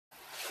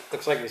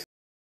Looks like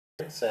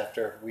it's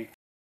after a week.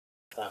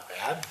 Not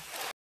bad.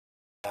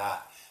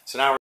 So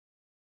now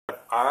we're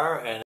R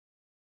and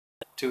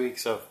 2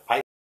 weeks of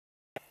Python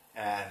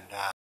and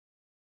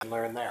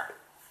learn there.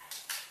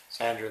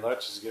 So Andrew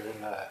Loach is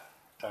giving the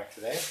talk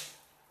today.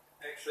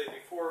 Actually,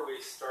 before we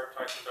start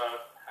talking about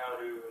how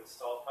to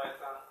install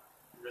Python,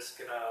 I'm just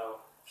going to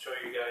show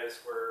you guys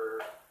where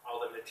all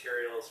the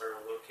materials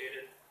are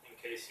located in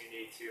case you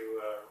need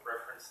to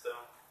reference them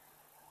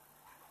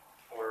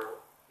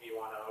or you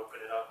want to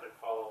open it up and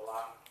follow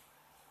along.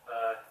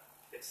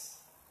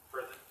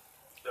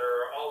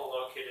 They're all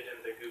located in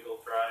the Google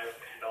Drive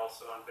and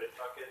also on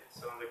Bitbucket.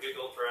 So in the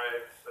Google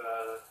Drive,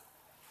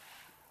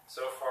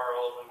 so far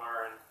all of them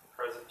are in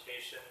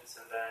presentations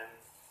and then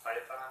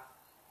Python.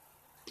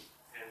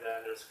 And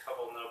then there's a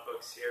couple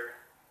notebooks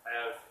here. I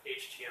have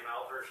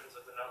HTML versions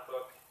of the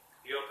notebook.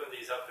 If you open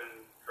these up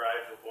in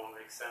Drive, it won't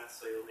make sense,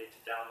 so you'll need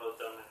to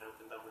download them and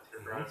open them with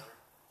your browser.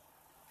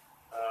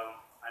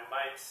 I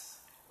might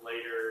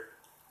later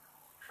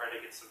try to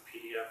get some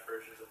PDF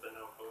versions of the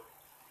notebook.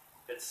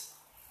 It's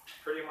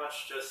pretty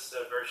much just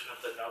a version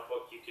of the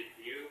notebook you could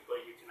view,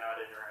 but you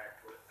cannot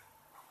interact with.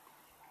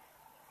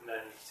 And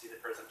then you can see the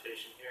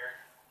presentation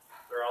here.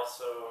 They're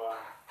also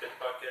on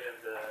Bitbucket and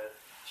the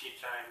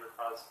T-Time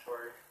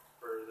repository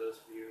for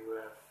those of you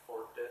who have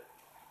forked it.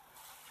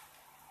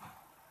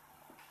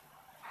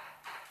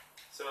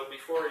 So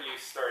before you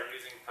start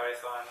using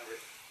Python,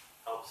 it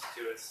helps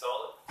to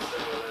install it. So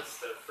that's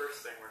the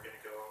first thing we're going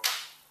to go over.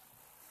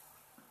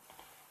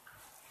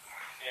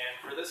 And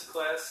for this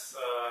class,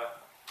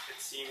 it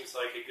seems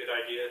like a good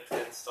idea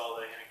to install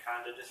the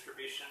Anaconda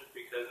distribution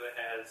because it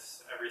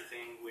has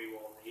everything we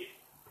will need.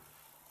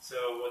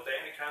 So what the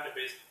Anaconda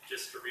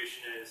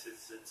distribution is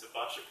it's a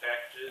bunch of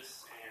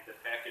packages and a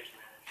package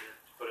manager,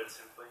 to put it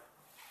simply.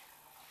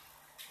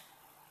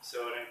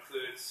 So it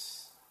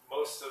includes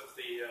most of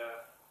the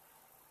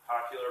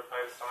popular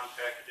Python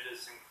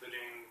packages,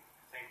 including,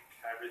 I think,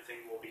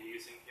 everything we'll be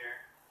using here.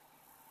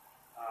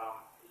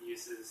 It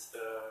uses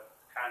the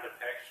Conda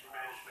package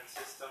management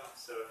system,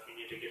 so if you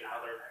need to get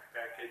another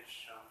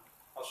package,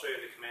 I'll show you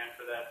the command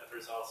for that, but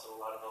there's also a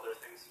lot of other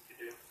things you could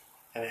do.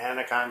 And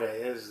Anaconda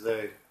is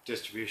the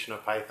distribution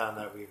of Python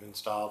that we've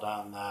installed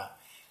on the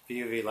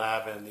VUV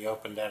Lab and the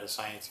Open Data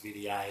Science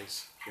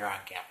VDIs here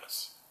on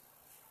campus.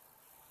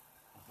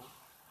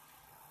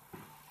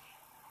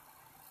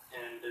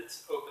 And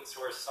it's open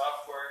source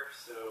software,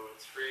 so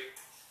it's free.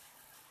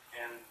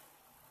 And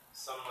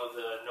some of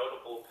the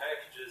notable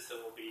packages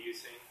that we'll be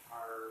using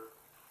are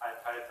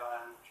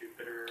IPython,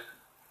 Jupyter,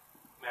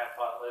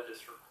 Matplotlib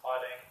is for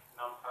plotting,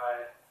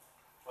 NumPy.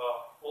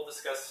 Well, we'll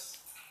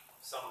discuss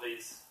some of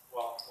these.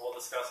 Well, we'll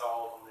discuss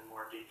all of them in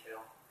more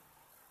detail.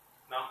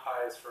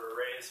 NumPy is for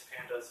arrays,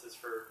 Pandas is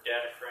for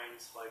data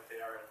frames like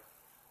they are in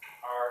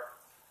R.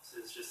 This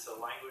is just a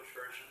language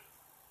version.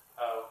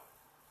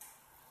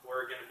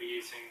 We're going to be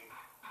using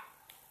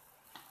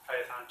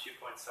Python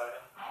 2.7.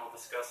 I'll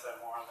discuss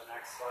that more on the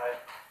next slide.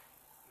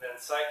 And then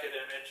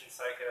Scikit-Image and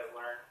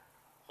Scikit-Learn.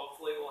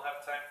 Hopefully we'll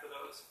have time for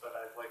those, but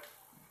I'd like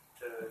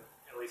to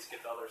at least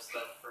get the other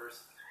stuff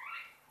first.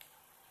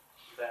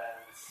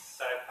 Then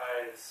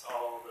SciPy is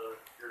all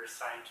your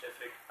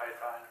scientific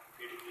Python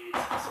computing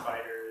needs, and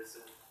spiders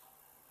and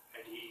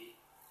IDE.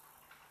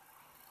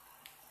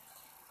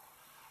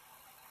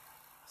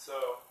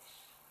 So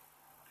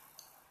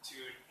to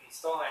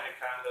install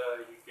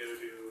Anaconda, you go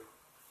to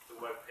the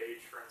web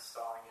page for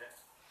installing it,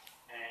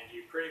 and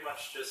you pretty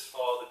much just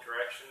follow the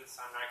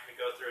directions. I'm not going to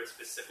go through it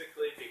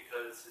specifically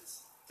because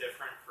it's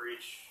different for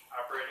each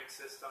operating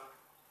system.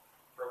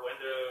 For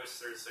Windows,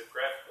 there's a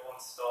graphical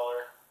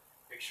installer.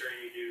 Make sure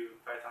you do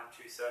Python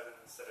 2.7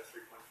 instead of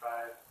 3.5.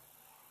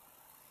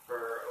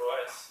 For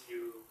OS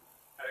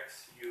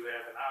X, you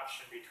have an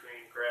option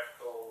between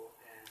graphical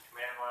and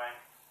command line.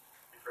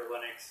 And for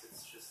Linux,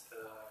 it's just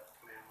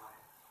command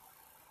line.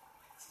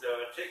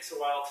 So it takes a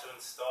while to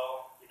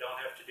install. You don't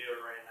have to do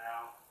it right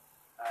now.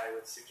 I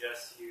would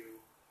suggest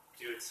you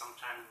do it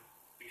sometime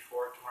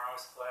before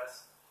tomorrow's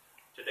class.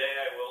 Today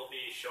I will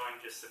be showing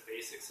just the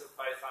basics of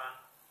Python,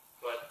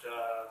 but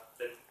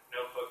the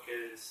notebook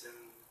is in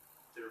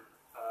the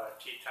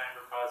T-Time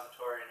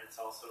repository and it's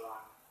also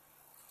on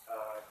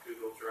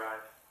Google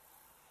Drive.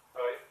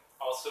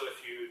 Also,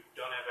 if you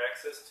don't have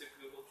access to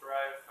Google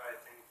Drive, I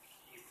think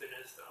Ethan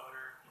is the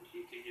owner and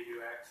he can give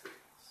you access,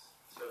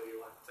 so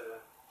you want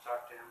to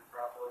talk to him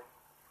properly.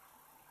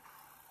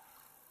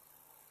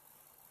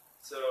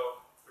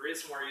 So the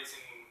reason we're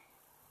using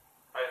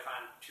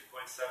Python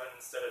 2.7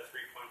 instead of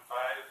 3.5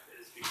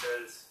 is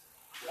because,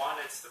 one,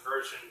 it's the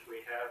version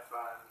we have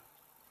on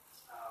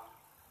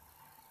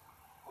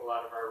a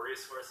lot of our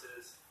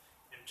resources,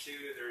 and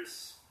two,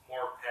 there's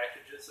more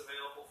packages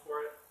available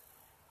for it.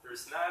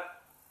 There's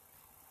not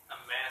a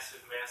massive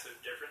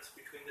difference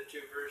between the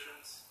two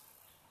versions,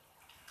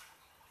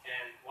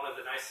 and one of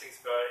the nice things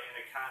about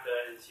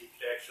Anaconda is you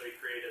could actually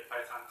create a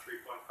Python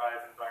 3.5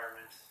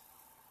 environment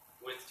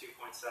with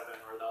 2.7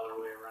 or the other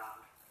way around.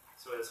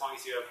 So as long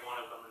as you have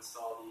one of them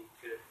installed, you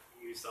could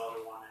use the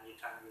other one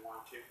anytime you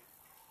want to.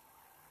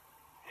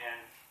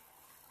 And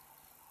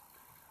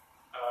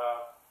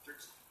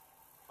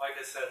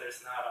I said, there's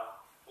not a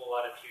whole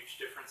lot of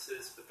huge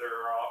differences, but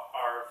there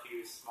are a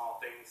few small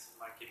things that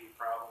might give you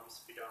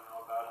problems if you don't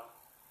know about them.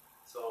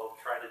 So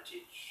I'll try to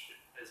teach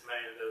as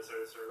many of those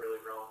as are really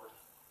relevant.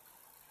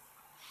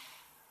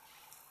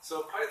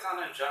 So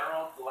Python in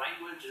general, the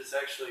language is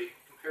actually,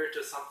 compared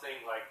to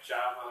something like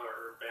Java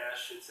or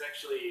Bash, it's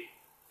actually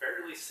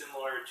fairly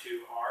similar to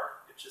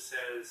R. It just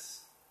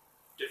has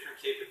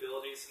different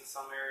capabilities in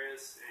some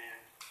areas,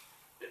 and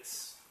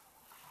it's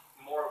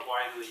more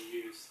widely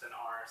used than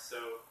R.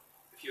 So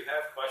if you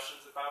have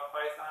questions about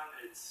Python,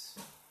 it's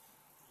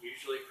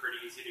usually pretty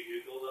easy to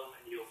Google them,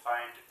 and you'll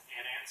find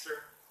an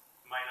answer.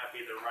 It might not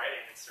be the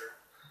right answer,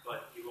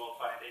 but you will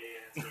find an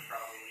answer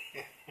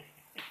probably.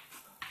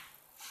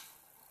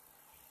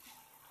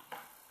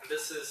 And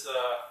this is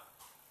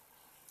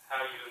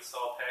how you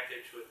install a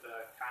package with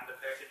the Conda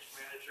package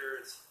manager.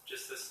 It's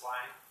just this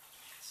line.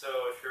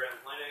 So if you're in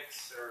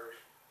Linux or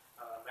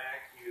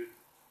Mac, you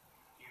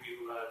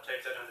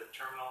type that in the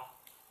terminal.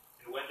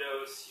 In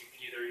Windows, you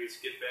can either use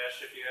git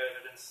bash if you have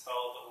it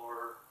installed,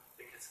 or I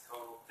think it's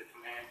called the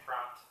command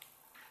prompt,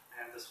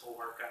 and this will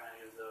work on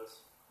any of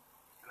those.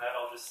 And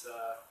that'll just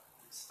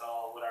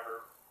install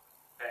whatever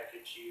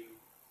package you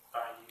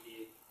find you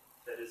need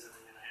that isn't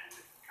in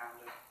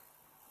Conda.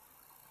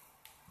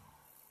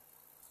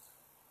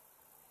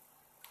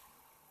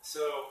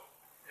 So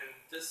in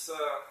this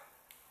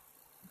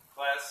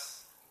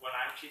class, when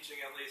I'm teaching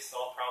at least,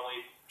 I'll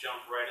probably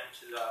jump right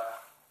into the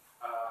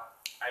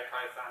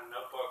IPython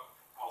notebook,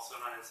 also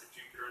known as the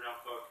Jupyter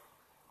notebook.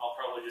 I'll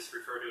probably just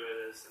refer to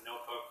it as a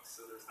notebook,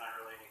 so there's not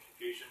really any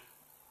confusion.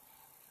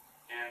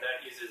 And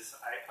that uses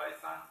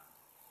IPython.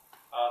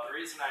 The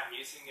reason I'm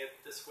using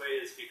it this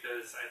way is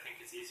because I think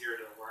it's easier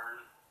to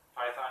learn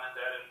Python in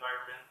that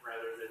environment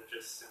rather than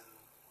just in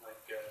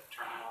like a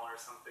terminal or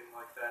something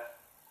like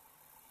that.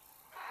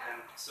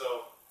 And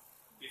so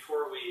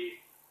before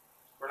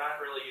we're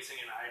not really using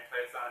an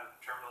IPython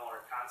terminal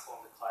or console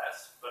in the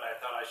class, but I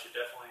thought I should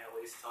definitely at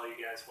least tell you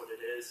guys what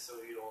it is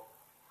so you'll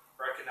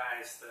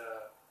recognize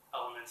the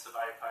elements of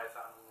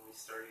IPython when we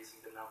start using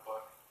the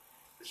notebook.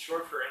 It's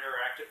short for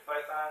Interactive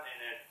Python, and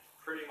it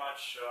pretty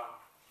much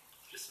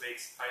just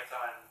makes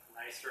Python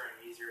nicer and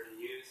easier to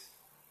use.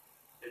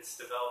 It's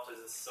developed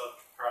as a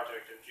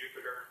sub-project of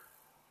Jupyter.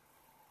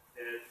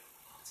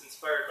 It's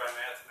inspired by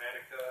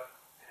Mathematica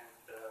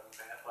and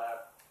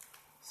MATLAB.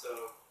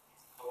 So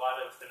a lot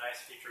of the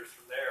nice features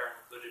from there are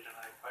included in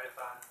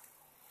IPython.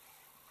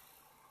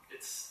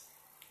 It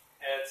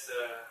adds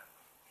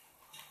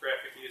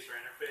graphic user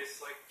interface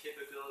like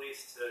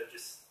capabilities to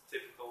just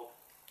typical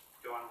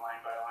going line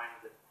by line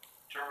of the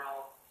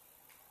terminal.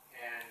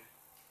 And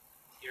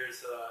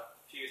here's a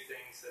few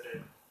things that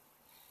it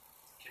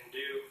can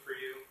do for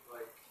you,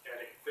 like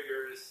adding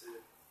figures.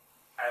 It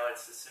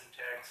highlights the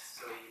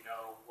syntax so you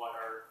know what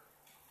are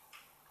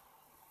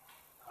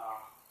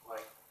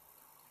like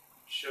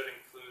should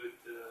include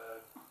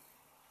the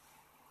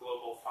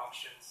global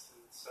functions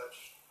and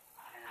such.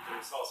 And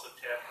there's also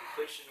tab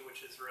completion,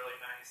 which is really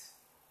nice.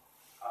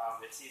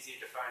 It's easy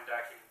to find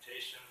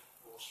documentation.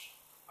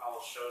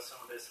 I'll show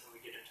some of this when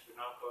we get into the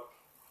notebook.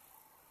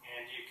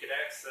 And you could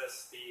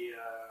access the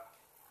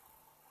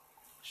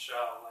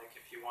shell, like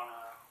if you want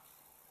to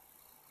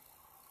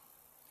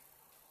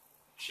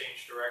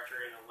change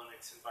directory in a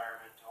Linux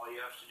environment, all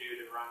you have to do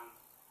to run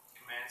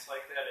commands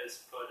like that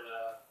is put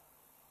a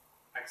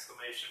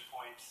exclamation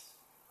point,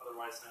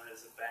 otherwise known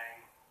as a bang,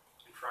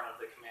 in front of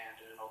the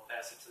command, and it'll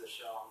pass it to the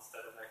shell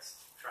instead of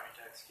trying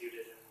to execute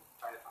it in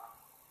Python.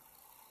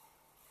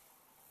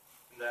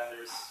 And then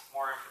there's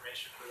more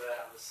information for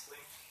that on this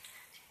link.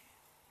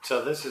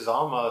 So this is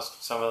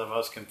almost some of the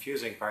most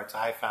confusing parts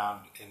I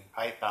found in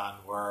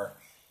Python were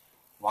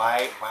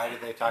why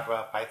did they talk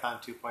about Python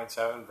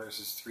 2.7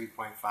 versus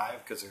 3.5?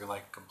 Because they're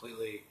like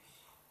completely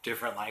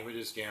different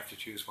languages. You have to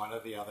choose one or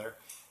the other.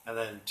 And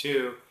then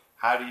two,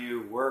 how do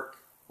you work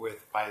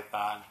with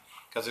Python?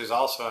 Because there's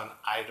also an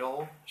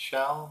idle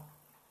shell.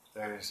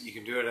 You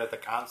can do it at the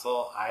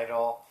console,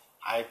 idle,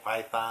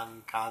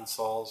 IPython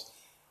consoles,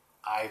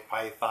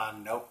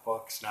 IPython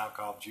notebooks, now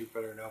called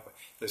Jupyter Notebook.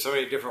 There's so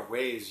many different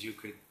ways you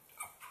could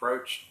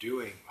approach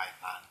doing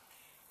Python.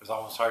 It was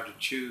almost hard to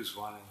choose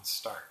one and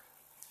start.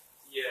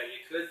 Yeah,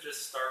 you could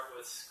just start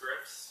with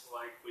scripts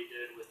like we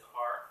did with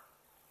R.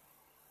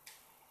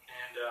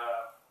 And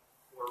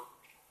we're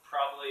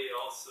probably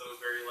also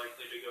very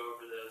likely to go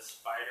over the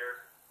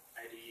Spider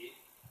IDE.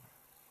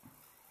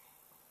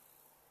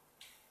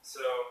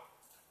 So,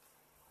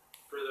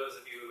 for those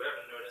of you who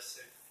haven't noticed,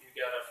 if you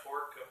got a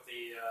fork of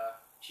the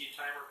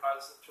QTime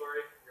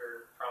repository,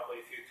 you're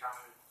probably a few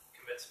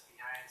commits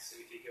behind, so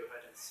you could go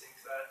ahead and sync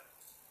that.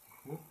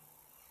 Mm-hmm.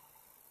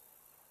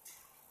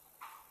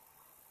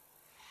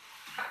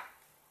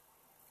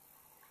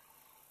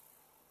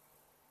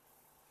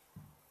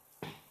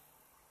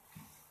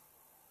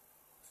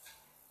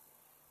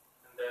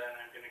 And then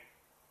I'm going to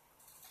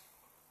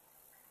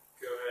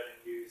go ahead and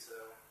use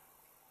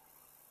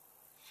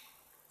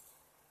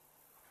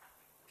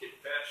git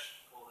bash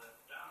to pull that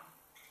down.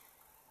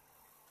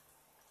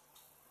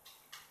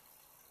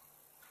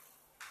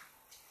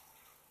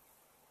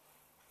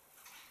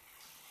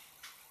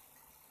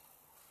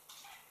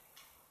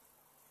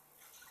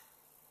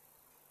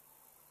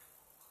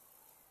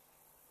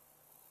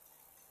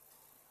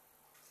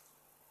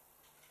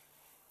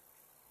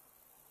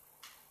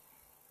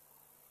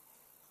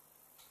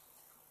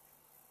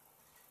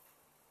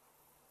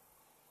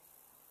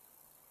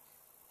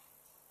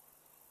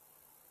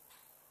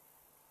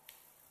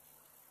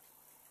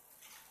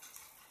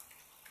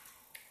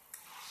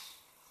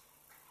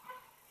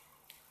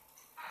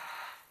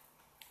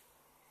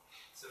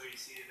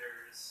 see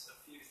there's a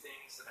few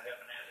things that I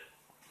haven't added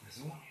to this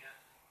one yet.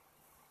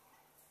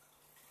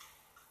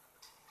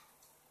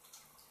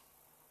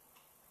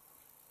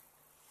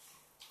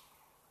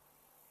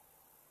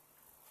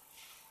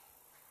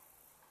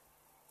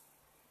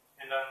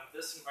 And on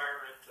this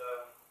environment,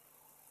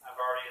 I've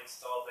already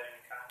installed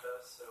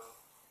Anaconda, so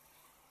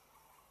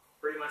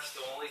pretty much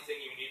the only thing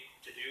you need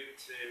to do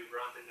to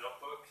run the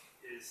notebook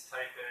is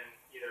type in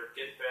either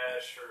git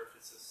bash, or if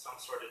it's some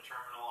sort of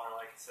terminal, or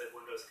like I said,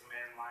 Windows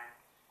command line,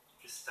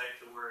 just type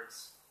the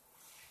words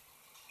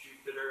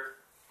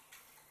Jupyter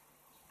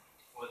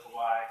with a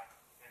Y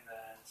and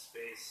then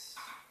space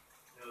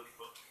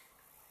notebook.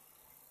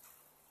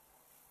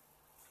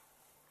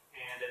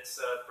 And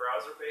it's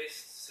browser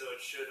based, so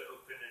it should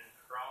open in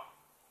Chrome.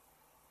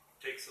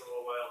 Takes a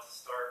little while to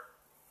start,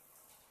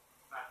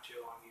 not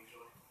too long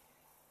usually.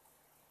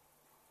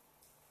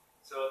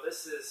 So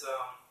this is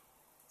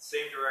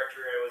same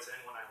directory I was in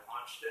when I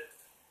launched it.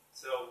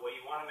 So what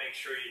you want to make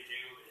sure you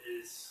do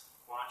is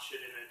launch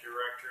it in a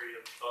directory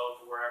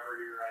above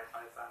wherever your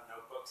IPython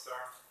notebooks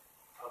are.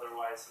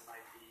 Otherwise it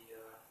might be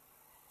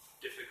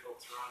difficult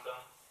to run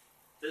them.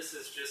 This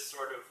is just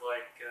sort of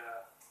like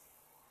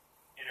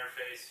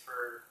interface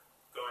for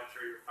going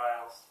through your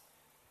files.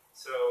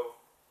 So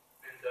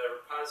in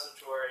the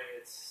repository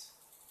it's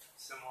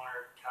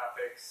similar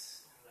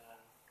topics and then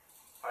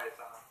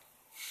Python.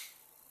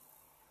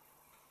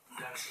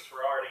 And since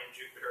we're already in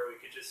Jupyter, we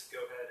could just go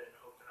ahead and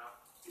open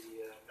up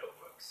the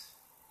notebooks.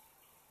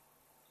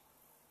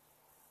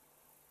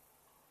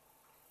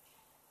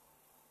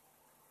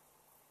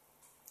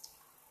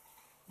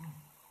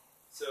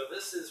 So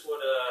this is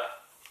what a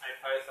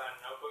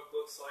IPython notebook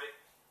looks like,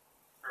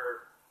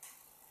 or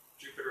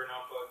Jupyter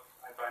notebook,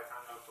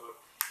 IPython notebook.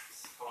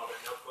 This is called a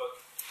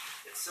notebook.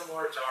 It's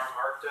similar to our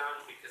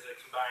Markdown because it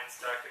combines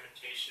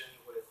documentation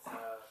with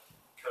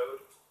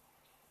code.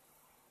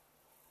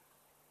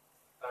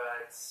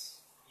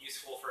 It's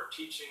useful for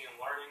teaching and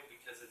learning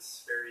because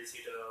it's very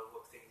easy to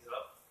look things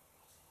up,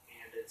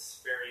 and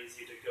it's very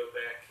easy to go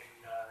back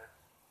and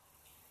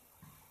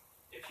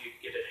if you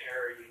get an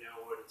error, you know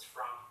what it's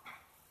from.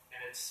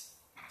 And it's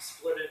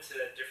split into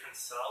different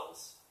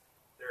cells.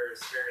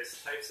 There's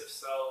various types of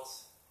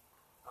cells.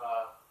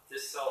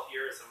 This cell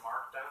here is a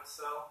Markdown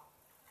cell.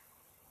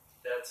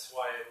 That's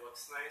why it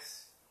looks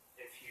nice.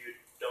 If you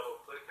double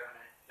click on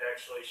it, it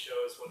actually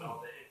shows what all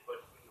the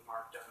input in the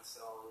Markdown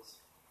cell is.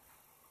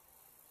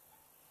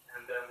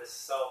 And then this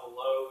cell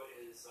below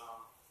is,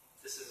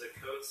 this is a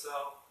code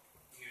cell.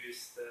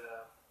 Use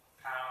the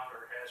pound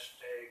or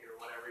hashtag or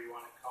whatever you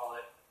want to call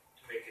it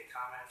to make a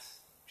comment,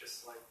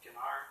 just like in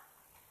R.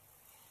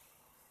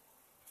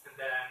 And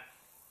then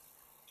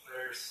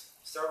there's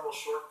several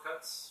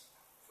shortcuts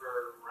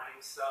for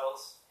running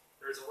cells.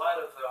 There's a lot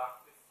of,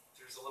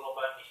 there's a little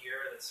button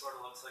here that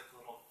sort of looks like a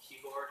little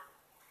keyboard,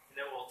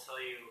 and it will tell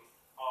you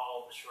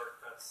all the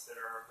shortcuts that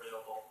are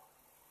available.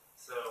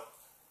 So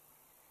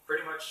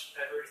pretty much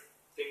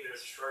everything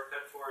there's a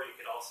shortcut for, you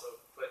could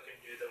also click and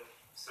do them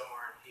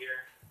somewhere in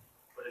here,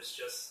 but it's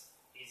just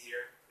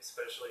easier,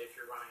 especially if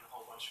you're running a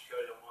whole bunch of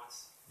code at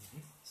once.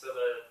 So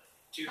the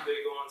two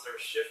big ones are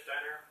Shift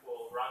Enter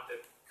will run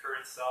the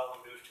current cell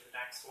and move to the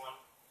next one,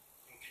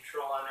 and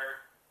Control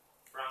Enter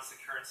runs the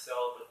current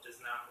cell but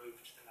does not move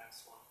to the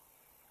next one.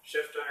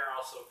 Shift Enter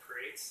also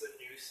creates a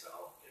new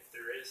cell if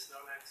there is no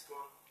next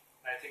one,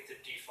 and I think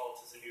the default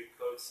is a new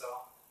code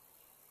cell.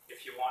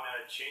 If you want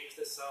to change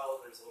the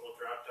cell, there's a little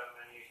drop-down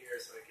menu here,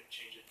 so I could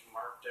change it to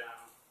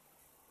Markdown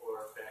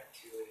or back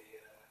to a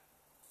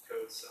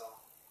code cell.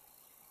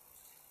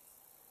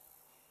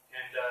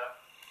 And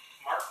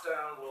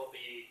Markdown will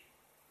be,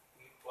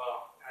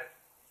 well,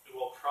 it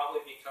will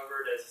probably be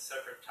covered as a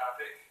separate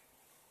topic.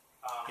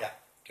 Yeah,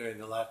 during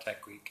the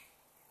LaTeX week.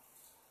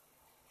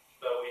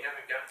 But we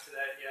haven't gotten to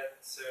that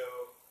yet, so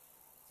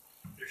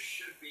there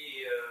should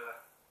be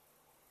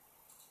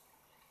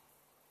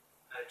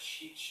a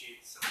cheat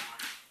sheet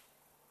somewhere.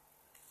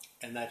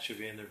 And that should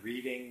be in the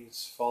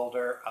readings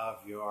folder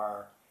of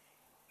your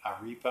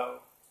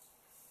repo.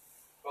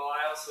 Well,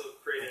 I also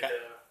created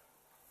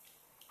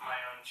my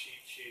own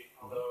cheat sheet,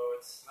 although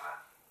it's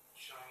not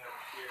showing up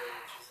here,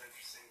 which is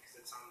interesting because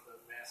it's on the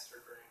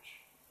master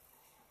branch.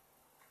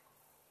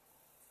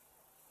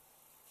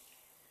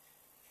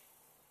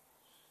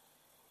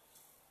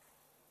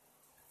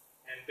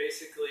 And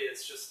basically,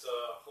 it's just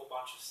a whole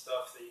bunch of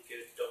stuff that you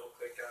could double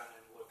click on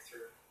and look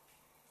through.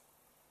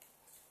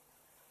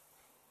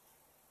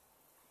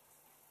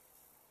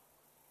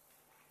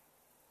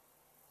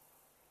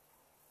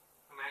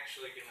 I'm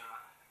actually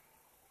gonna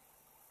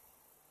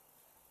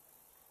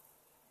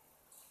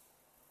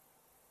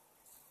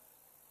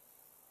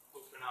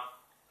open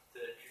up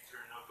the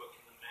Jupyter notebook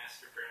in the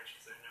master branch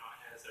because I know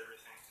it has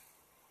everything.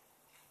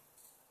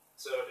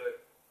 So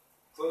to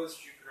close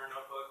Jupyter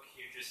notebook,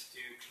 you just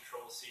do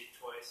Control-C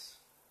twice.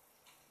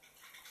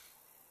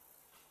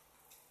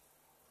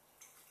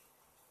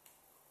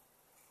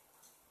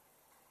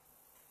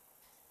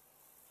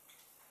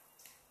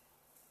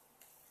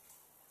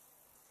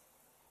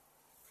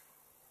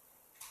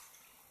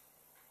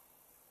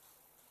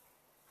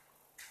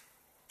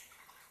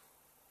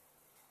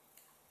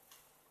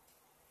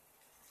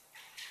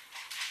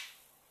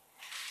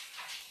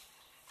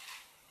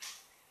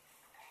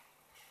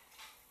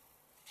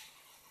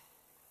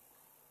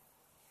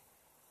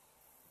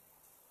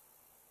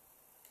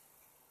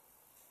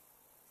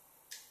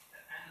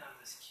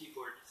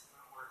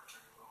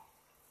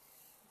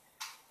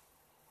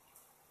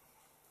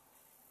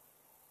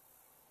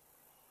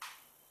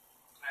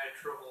 had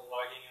trouble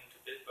logging into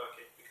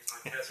Bitbucket because my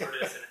password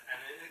isn't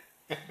in.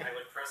 I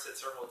would press it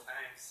several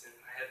times, and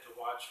I had to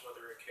watch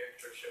whether a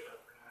character showed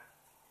up or not.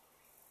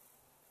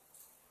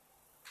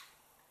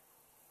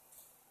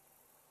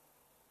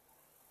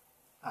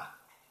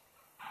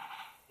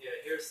 Yeah,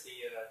 here's the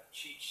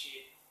cheat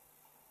sheet.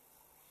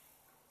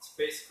 It's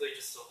basically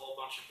just a whole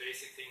bunch of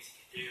basic things you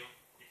can do.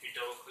 If you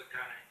double click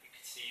on it, you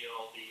can see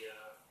all the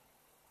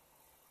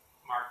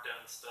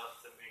markdown stuff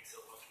that makes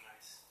it look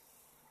nice.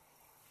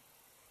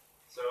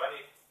 So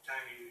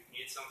anytime you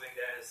need something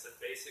that has the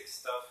basic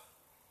stuff,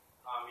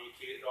 you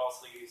could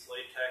also use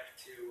LaTeX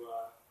to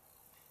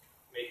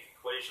make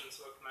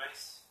equations look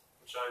nice,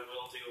 which I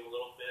will do a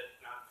little bit,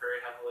 not very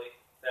heavily.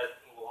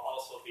 That will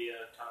also be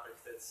a topic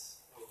that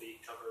will be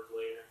covered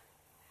later.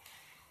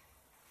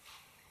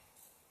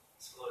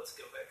 So let's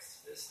go back to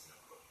this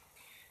notebook.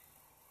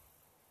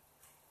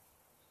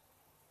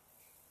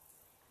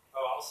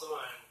 Oh, also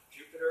in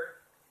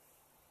Jupyter,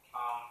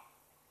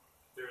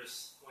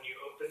 there's when you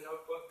open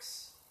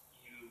notebooks,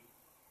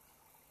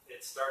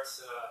 it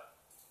starts a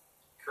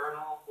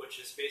kernel,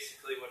 which is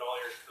basically what all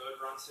your code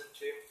runs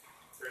into.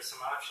 There's some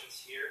options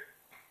here,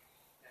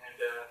 and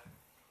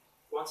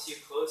once you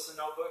close the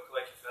notebook,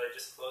 like if I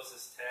just close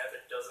this tab,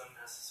 it doesn't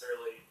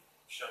necessarily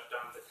shut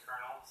down the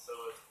kernel. So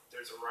if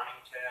there's a running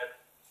tab,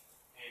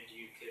 and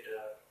you could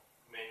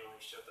manually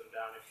shut them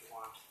down if you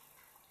want.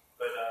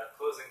 But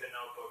closing the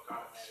notebook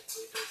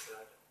automatically does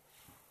that.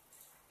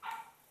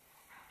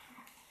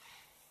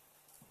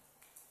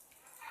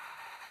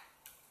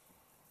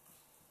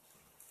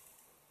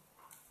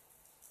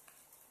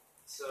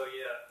 So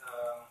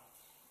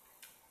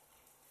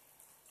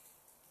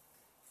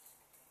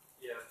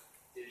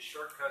the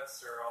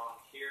shortcuts are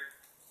all in here.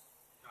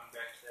 Going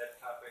back to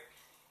that topic.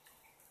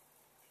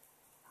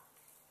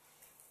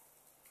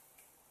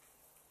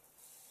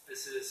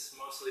 This is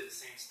mostly the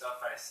same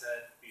stuff I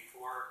said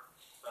before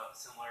about the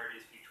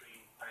similarities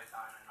between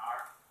Python and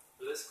R.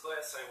 For this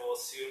class, I will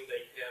assume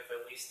that you have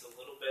at least a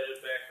little bit of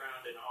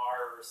background in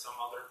R or some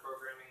other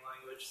programming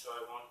language, so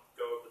I won't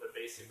go over the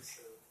basics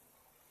of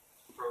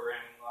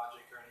programming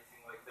logic or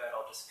anything like that.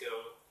 I'll just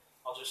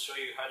show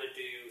you how to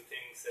do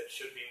things that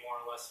should be more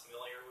or less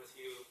familiar with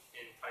you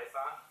in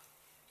Python.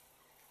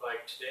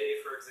 Like today,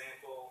 for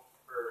example,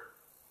 or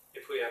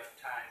if we have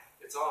time,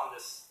 it's all on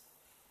this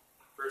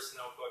first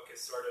notebook. Is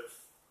sort of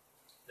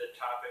the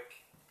topic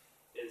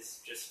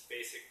is just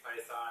basic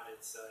Python.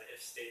 It's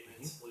if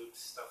statements, loops,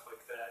 stuff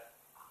like that.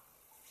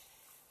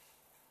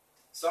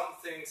 Some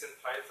things in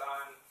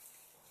Python,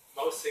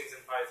 most things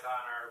in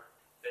Python are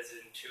as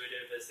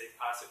intuitive as they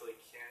possibly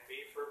can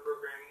be for a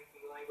programming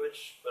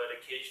language, but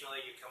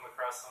occasionally you come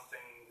across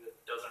something that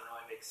doesn't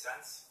really make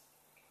sense.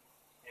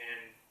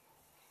 And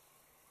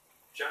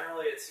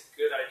generally it's a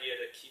good idea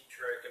to keep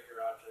track of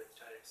your object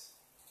types.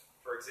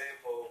 For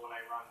example, when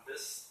I run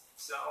this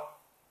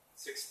cell,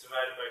 6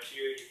 divided by 2,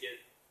 you get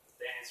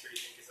the answer you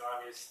think is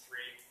obvious, 3.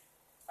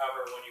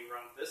 However, when you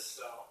run this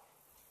cell,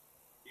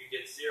 you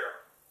get 0.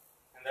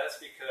 And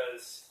that's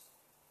because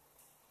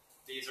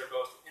these are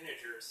both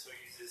integers, so it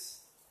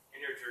uses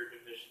integer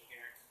division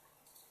here.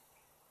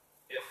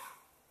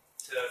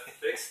 To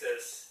fix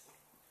this,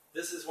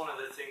 this is one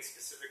of the things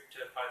specific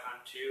to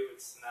Python 2.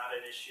 It's not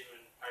an issue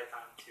in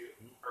Python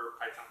 2 or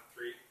Python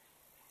 3.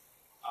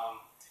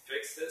 To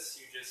fix this,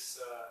 you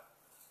just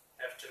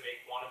have to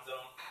make one of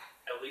them,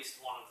 at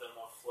least one of them,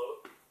 a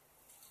float.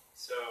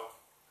 So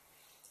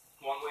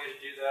one way to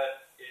do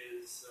that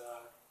is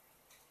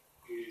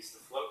use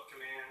the float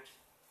command.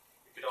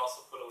 You could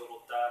also put a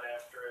little dot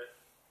after it,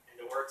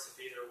 and it works if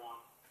either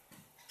one.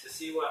 To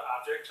see what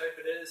object type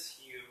it is,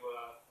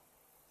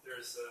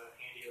 there's a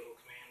handy little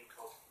command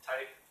called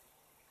type.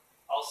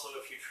 Also,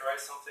 if you try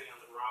something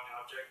on the wrong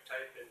object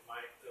type, it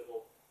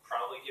will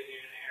probably give you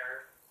an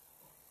error,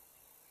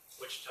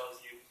 which tells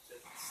you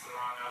that it's the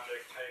wrong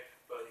object type.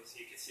 But as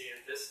you can see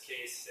in this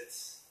case,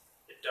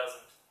 it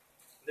doesn't.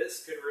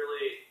 This could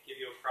really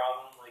give you a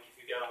problem, like if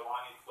you got a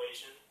long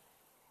equation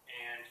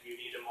and you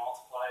need to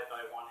multiply it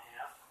by 1/2,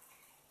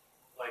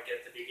 like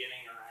at the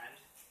beginning or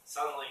end.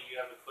 Suddenly you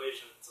have an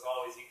equation that's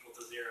always equal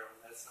to 0, and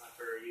that's not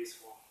very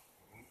useful.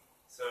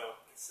 So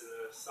it's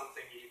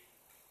something you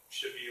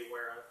should be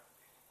aware of.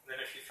 And then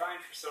if you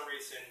find for some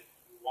reason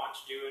you want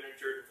to do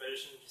integer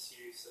division, just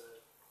use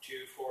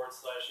 2 forward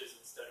slashes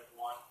instead of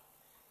 1.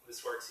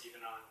 This works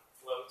even on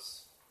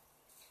floats.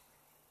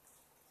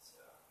 So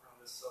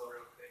run this cell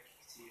real quick. You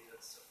can see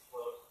that's a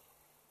float.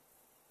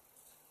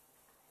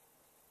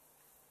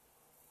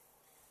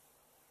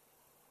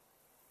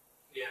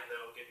 Yeah,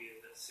 that'll give you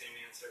the same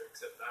answer,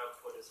 except the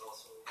output is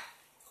also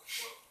a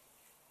float.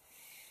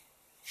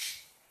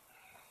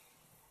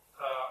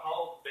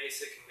 All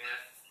basic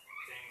math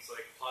things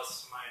like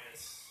plus,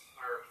 minus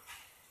are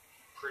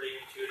pretty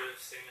intuitive,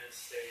 same as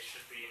they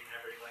should be in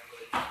every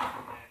language.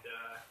 And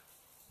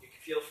you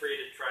can feel free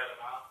to try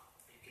them out.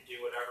 You can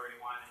do whatever you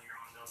want in your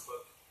own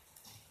notebook.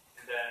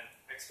 And then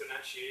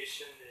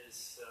exponentiation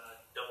is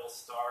double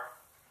star.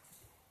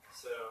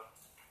 So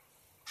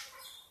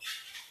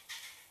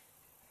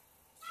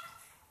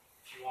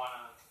if you want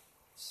to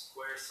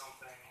square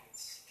something,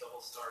 it's $2.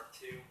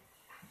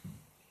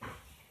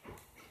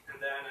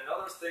 And then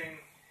another thing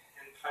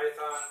in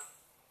Python,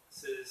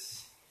 this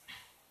is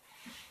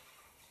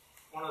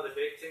one of the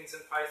big things in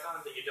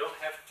Python, that you don't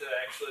have to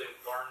actually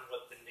learn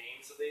what the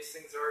names of these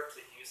things are to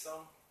use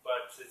them,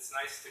 but it's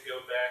nice to go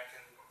back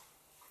and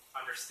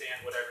understand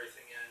what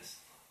everything is.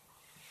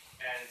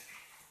 And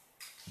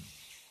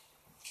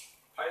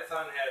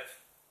Python have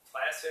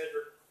class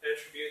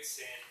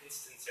attributes and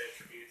instance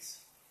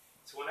attributes.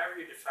 So whenever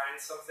you define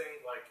something,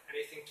 like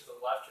anything to the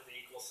left of the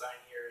equal sign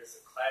here is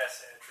a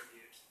class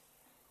attribute.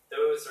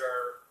 Those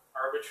are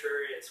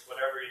arbitrary, it's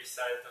whatever you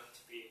decide them to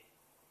be.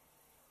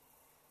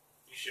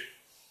 You should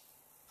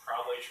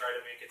probably try to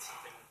make it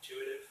something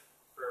intuitive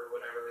for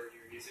whatever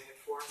you're using it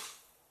for.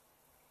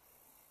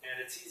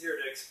 And it's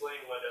easier to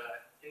explain what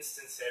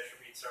instance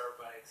attributes are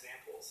by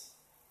examples.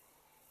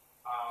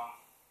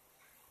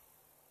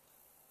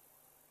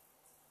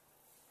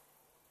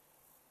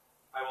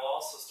 I will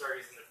also start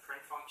using the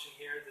print function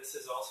here. This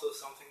is also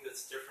something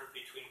that's different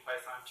between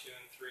Python 2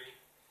 and 3.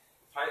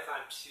 In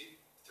Python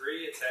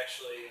 3, it's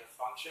actually a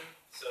function,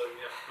 so you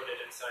have to put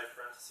it inside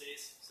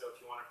parentheses. So if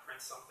you want to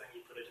print something,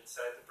 you put it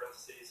inside the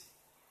parentheses.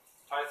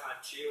 Python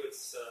 2,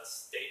 it's a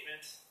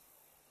statement.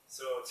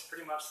 So it's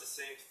pretty much the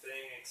same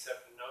thing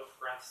except no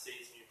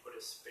parentheses and you put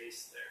a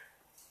space there.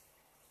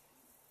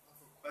 I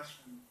have a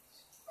question.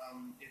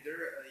 Is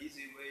there an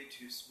easy way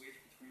to switch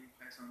between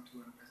Python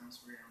 2 and Python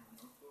 3 on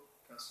the notebook?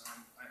 Because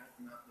I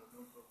open up the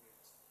notebook,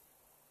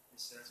 it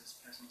says it's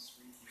Python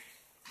 3 here.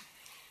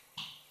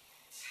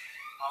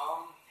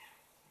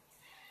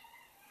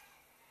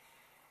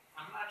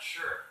 I'm not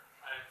sure.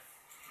 I've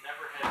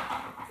never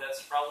had.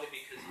 That's probably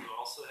because you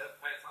also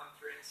have Python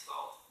 3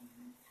 installed.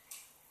 Mm-hmm.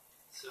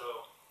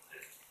 So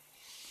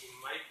you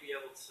might be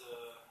able to.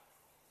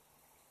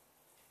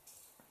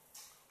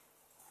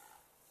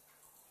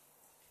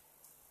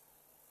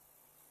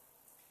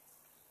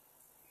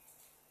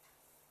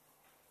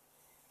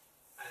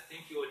 I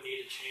think you would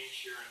need to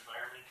change your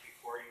environment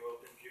before you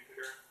open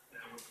Jupyter.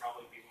 That would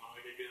probably be one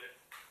way to do it,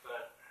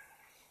 but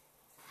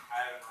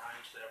I haven't run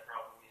into that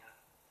problem yet.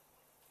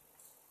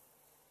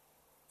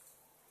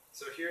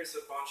 So here's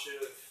a bunch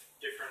of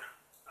different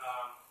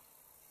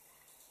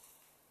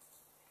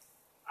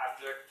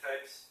object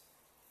types.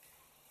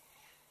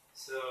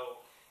 So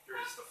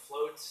there's the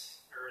float,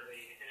 or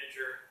the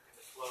integer, and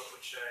the float,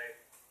 which I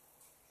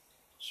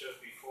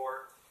showed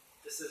before.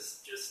 This is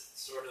just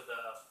sort of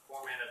the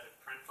format of the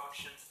print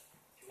function.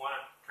 If you want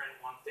to print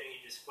one thing, you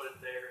just put it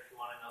there. If you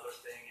want another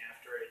thing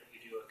after it,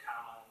 you do a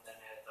comma and then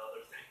add the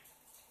other thing.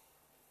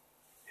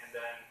 And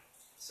then,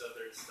 so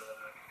there's the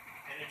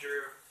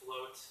integer,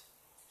 float,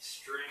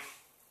 string,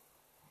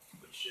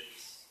 which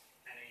is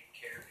any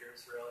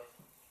characters really.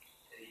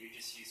 You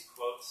just use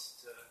quotes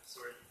to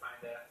sort of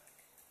define that.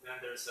 Then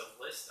there's a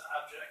list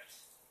object,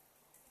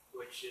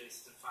 which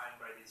is defined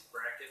by these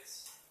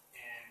brackets.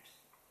 And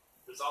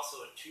there's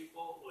also a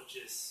tuple, which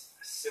is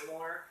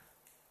similar.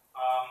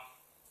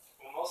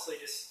 We'll mostly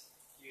just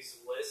use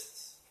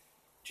lists.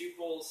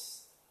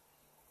 Tuples,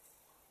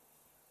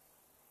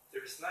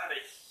 there's not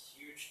a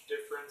huge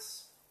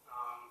difference.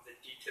 The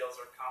details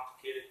are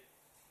complicated.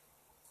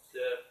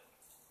 The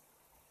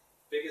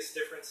biggest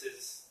difference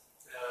is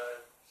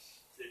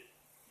the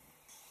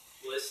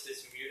list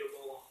is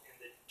mutable and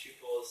the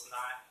tuple is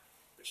not,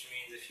 which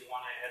means if you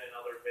want to add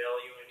another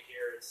value in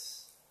here, it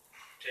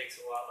takes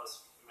a lot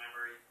less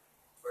memory,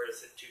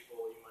 whereas a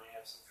tuple you might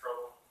have some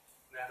trouble.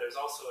 And then there's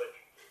also a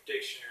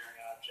dictionary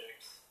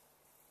object.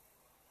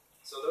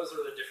 So those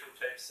are the different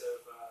types of,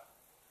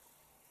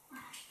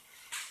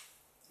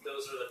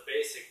 those are the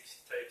basic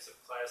types of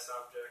class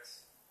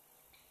objects.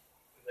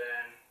 And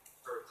then,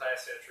 or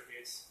class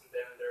attributes. And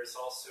then there's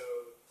also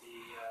the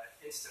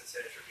instance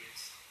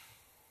attributes.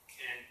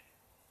 And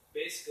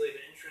basically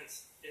the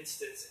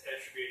instance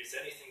attribute is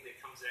anything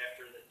that comes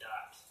after the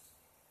dot.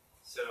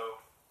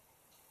 So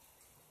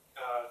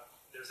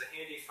there's a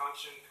handy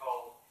function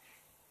called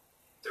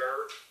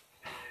dir,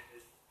 and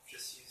it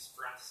just uses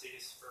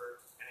parentheses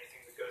for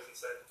anything that goes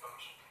inside the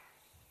function.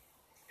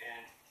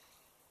 And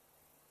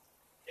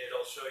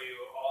it'll show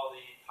you all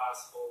the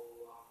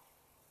possible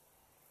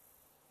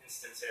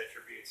instance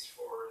attributes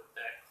for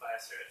that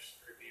class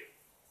attribute.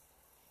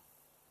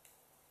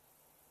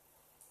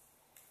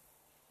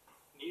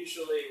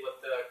 Usually what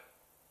the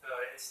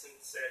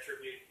instance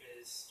attribute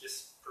is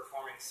just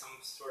performing some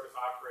sort of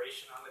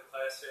operation on the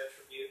class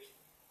attribute.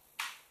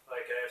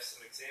 Like I have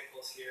some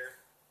examples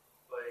here.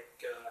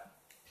 Like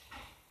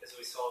as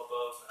we saw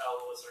above,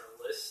 L was our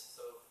list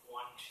of 1,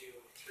 2,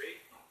 and 3.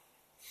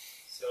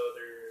 So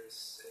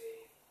there's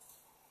a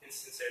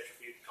instance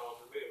attribute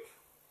called remove.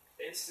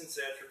 The instance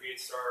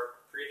attributes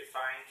are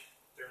predefined.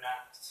 They're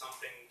not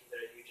something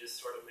that you just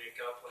sort of make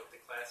up like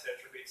the class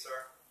attributes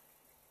are.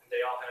 And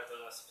they all have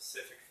a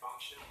specific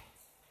function.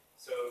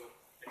 So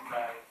if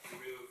I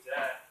remove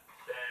that,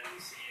 then you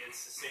see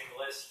it's the same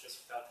list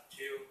just without the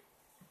 2.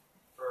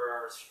 For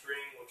our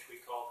string, which we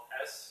called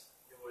S,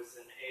 it was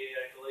an A,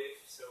 I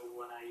believe. So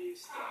when I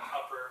used the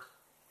upper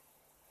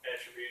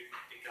attribute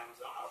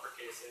becomes an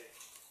uppercase A.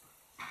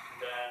 And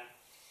then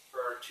for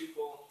our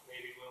tuple,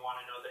 maybe we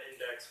want to know the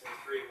index where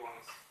 3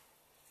 was.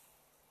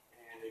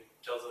 And it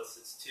tells us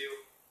it's 2.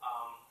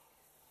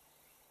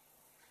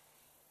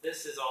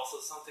 This is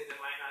also something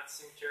that might not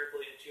seem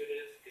terribly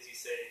intuitive because you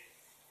say,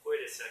 wait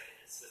a second,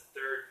 it's the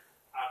 3rd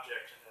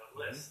object in that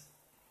list.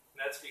 And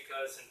that's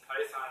because in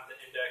Python the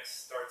index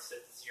starts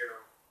at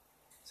 0.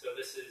 So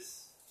this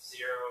is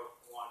 0,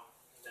 1,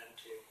 and then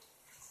 2.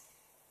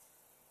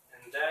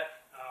 And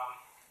that,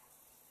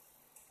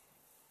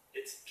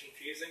 it's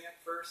confusing at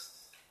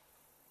first,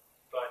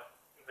 but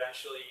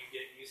eventually you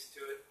get used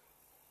to it.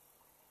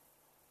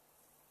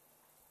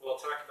 We'll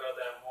talk about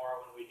that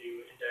more when we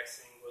do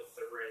indexing with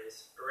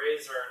arrays.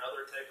 Arrays are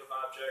another type of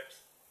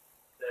object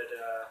that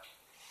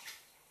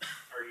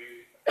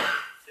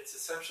it's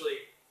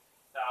essentially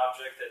the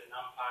object that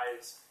NumPy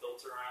is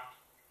built around.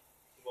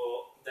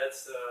 Well,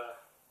 that's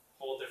a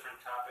whole different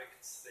topic.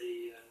 It's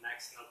the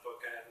next notebook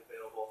I have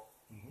available.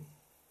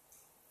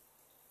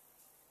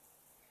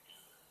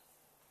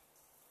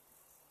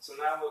 So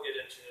now we'll get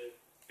into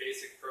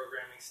basic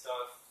programming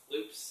stuff,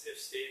 loops,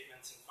 if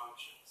statements, and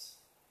functions.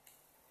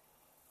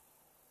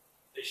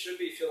 They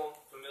should be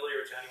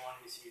familiar to anyone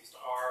who's used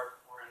R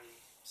or any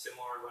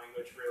similar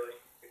language, really.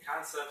 The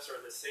concepts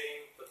are the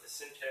same, but the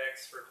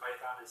syntax for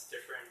Python is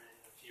different in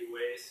a few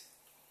ways.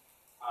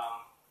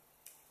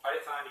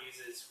 Python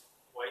uses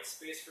white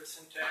space for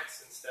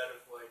syntax instead of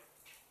like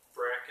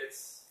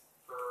brackets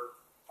for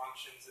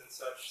functions and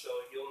such, so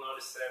you'll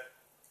notice that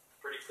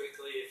pretty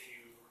quickly if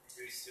you're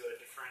used to a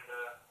different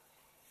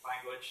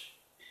language.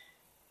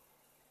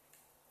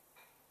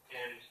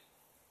 And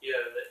yeah,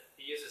 it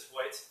uses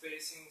white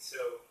spacing,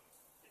 so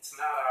it's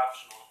not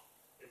optional.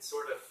 It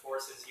sort of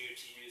forces you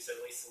to use at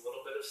least a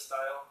little bit of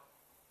style,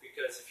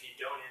 because if you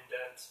don't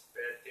indent,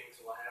 bad things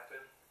will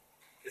happen.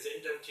 Because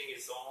indenting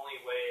is the only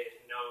way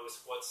it knows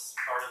what's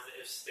part of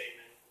the if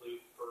statement,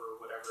 loop, or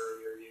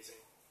whatever you're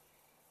using.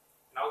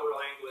 In other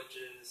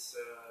languages,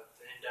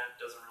 the indent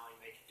doesn't really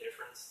make a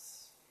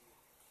difference.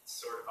 It's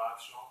sort of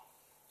optional.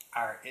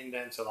 Are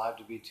indents allowed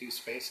to be 2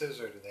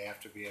 spaces, or do they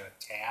have to be a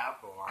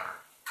tab, or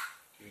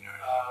do you know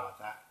anything about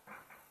that?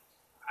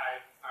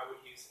 I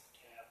would use a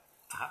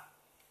tab.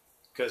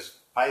 Because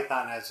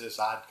Python has this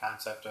odd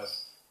concept of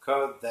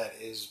code that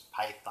is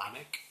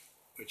Pythonic,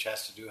 which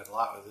has to do a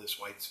lot with this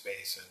white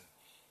space and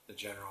the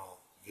general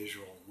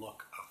visual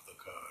look of the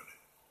code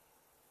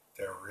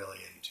they're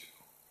really into.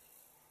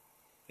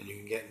 And you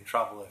can get in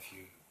trouble if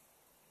you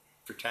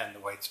pretend the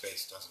white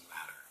space doesn't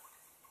matter.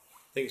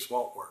 Things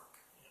won't work.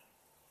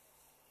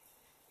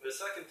 The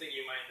second thing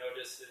you might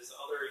notice is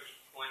other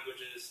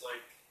languages,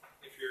 like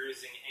if you're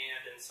using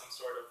AND in some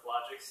sort of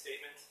logic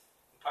statement.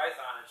 In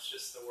Python, it's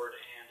just the word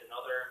AND. In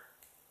other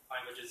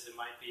languages, it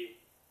might be,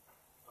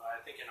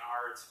 I think in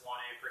R it's 1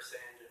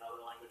 ampersand. In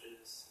other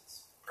languages,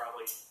 it's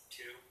probably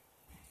 2.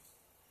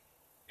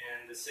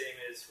 And the same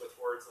is with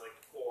words like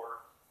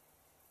or.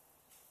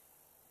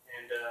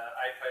 And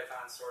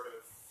IPython sort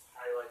of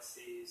highlights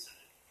these in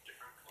a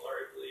different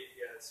color, I believe.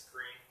 Yeah, it's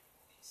green.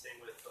 Same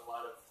with a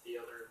lot of the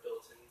other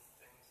built-in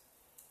things.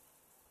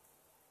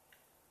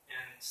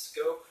 And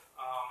scope,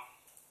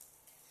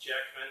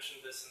 Jack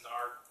mentioned this in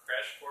our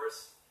crash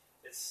course.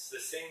 It's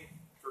the same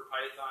for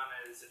Python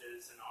as it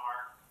is in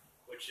R,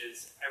 which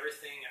is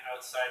everything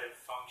outside of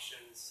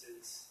functions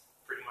is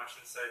pretty much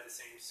inside the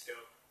same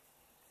scope.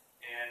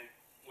 And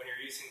when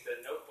you're using the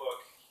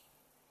notebook,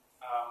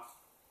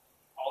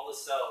 all the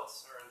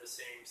cells are in the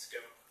same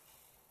scope.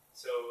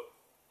 So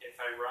if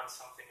I run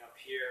something up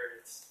here,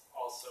 it's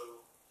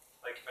also,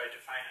 like if I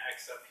define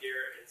x up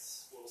here, it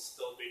will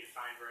still be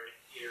defined right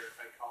here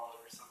if I call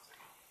it or something.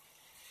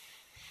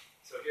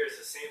 So here's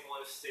a sample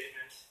if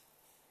statement.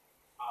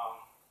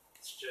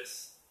 It's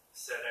just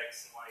set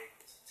x and y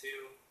equals 2,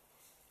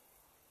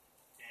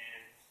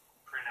 and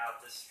print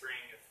out this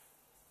string if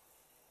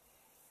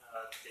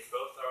they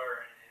both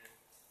are, and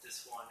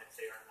this one if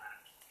they are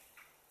not.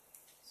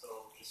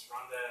 So just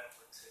run that,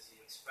 works as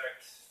you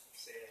expect.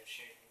 Say I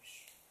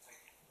change like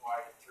y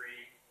to 3,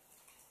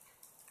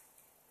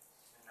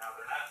 and now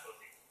they're not both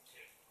equal to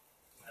 2.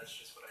 And that's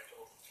just what I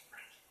told them to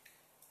print.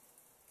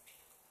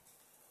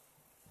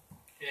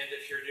 And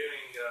if you're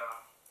doing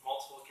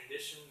multiple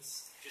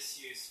conditions, just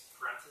use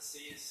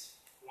parentheses.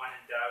 When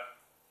in doubt,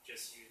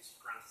 just use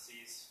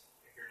parentheses.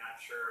 If you're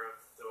not sure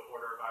of the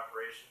order of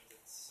operations,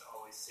 it's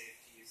always safe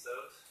to use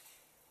those.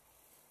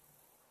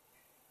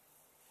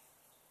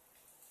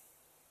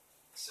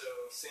 So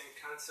same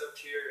concept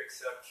here,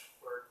 except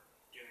we're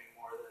doing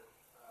more than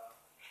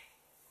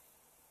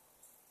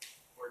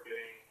we're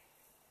doing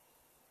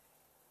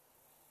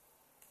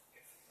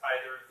if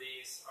either of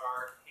these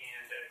are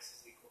and x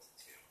is equal to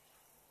 2.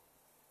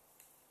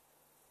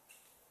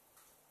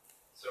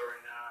 So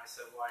right now I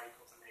said y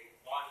equal to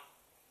 -1.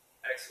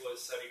 X was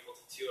set equal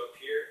to 2 up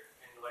here,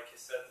 and like I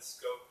said, the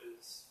scope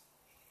is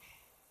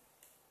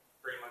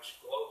pretty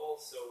much global,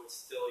 so it's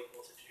still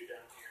equal to 2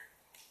 down here.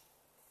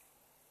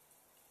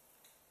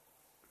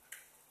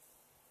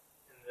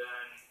 And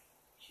then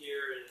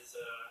here is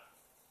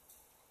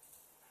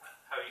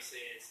how you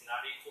say it's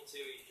not equal to,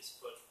 you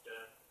just put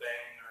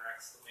bang or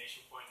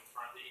exclamation point in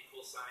front of the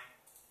equal sign.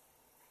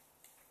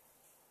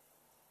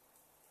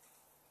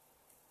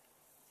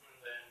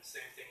 And then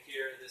same thing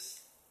here,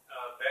 this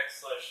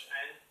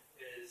 \n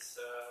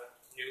is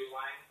new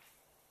line,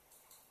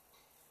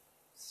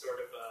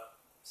 sort of a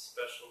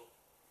special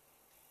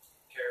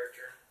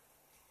character.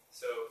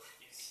 So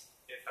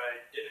if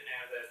I didn't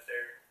have that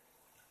there,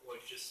 it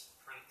would just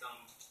print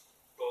them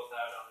both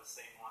out on the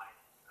same line.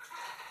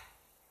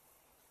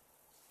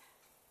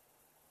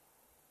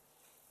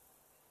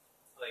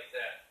 Like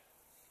that.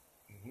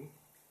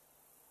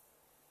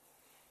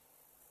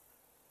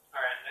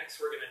 Alright, next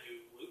we're going to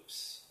do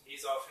loops.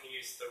 These often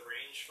use the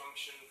range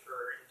function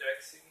for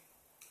indexing.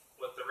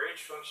 What the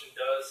range function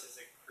does is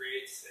it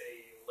creates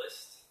a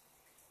list,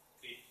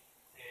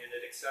 and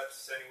it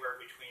accepts anywhere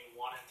between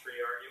 1 and 3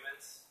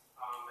 arguments.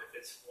 If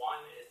it's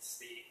 1, it's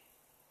the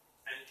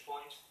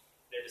endpoint.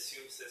 It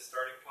assumes the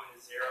starting point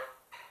is 0.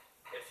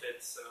 If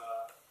it's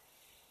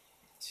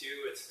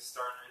 2, it's the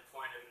start and end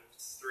point, and if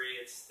it's 3,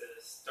 it's the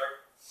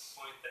start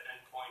point, the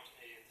end point,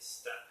 and the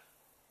step.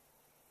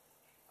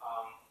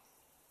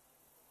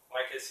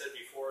 Like I said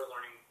before,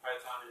 learning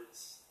Python in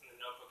the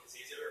notebook is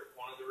easier.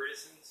 One of the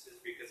reasons is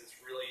because it's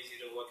really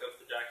easy to look up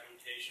the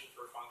documentation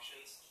for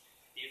functions,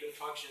 even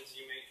functions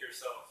you make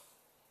yourself.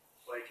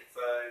 Like if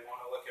I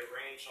want to look at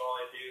range, all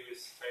I do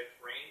is type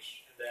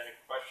range and then a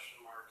question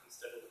mark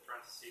instead of the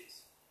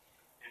parentheses.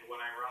 And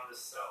when I run this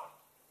cell,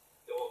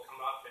 it will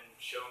come up and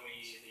show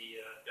me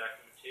the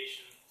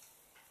documentation.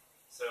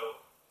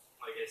 So,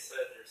 like I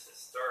said, there's a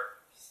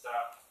start,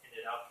 stop, and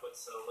it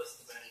outputs a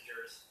list of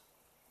integers.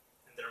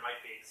 And there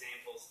might be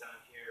examples down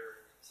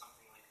here or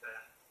something like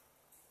that.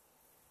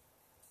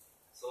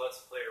 So let's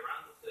play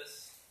around with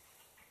this.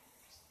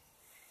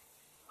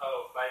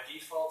 Oh, by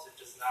default, it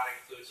does not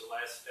include the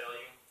last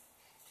value.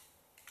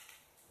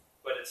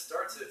 But it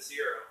starts at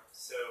 0,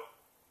 so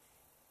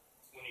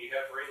when you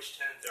have range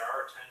 10, there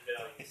are 10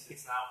 values.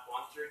 It's not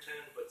 1 through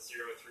 10, but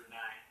 0 through 9.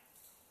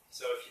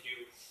 So if you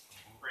do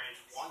range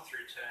 1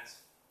 through 10,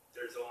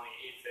 there's only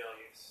 8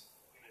 values,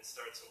 and it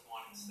starts at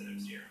 1 instead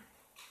of 0.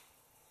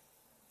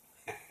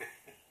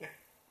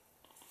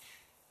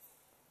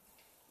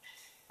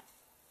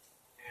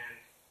 And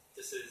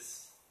this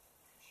is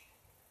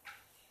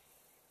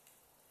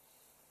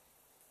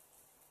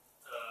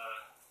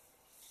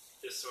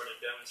just sort of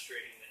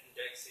demonstrating the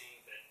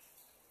indexing, that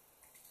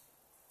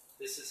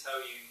this is how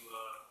you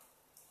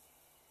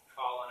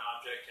call an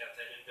object at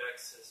that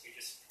index, is you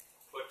just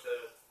put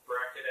a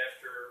bracket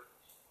after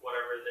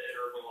whatever the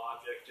iterable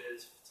object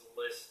is, if it's a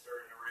list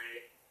or an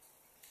array,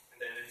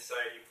 and then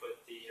inside you put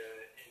the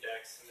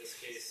index. In this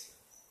case,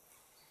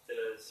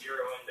 the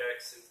 0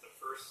 index is the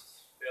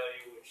first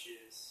value, which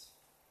is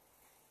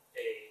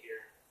A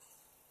here,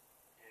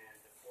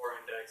 and the 4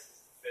 index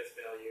is the 5th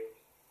value,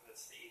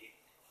 that's the E.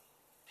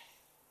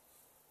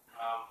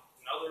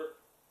 Another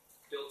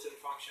built-in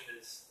function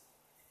is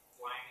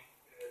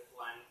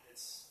len,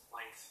 it's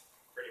length,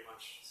 pretty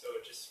much. So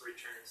it just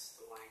returns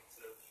the length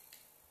of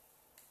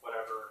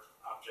whatever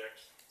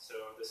object.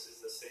 So this is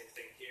the same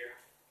thing here.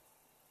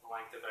 The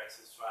length of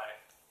x is 5.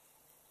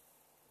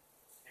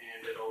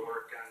 And it'll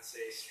work on,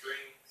 say,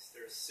 strings.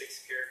 There's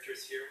 6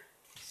 characters here.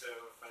 So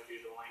if I do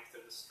the length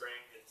of the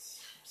string,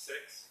 it's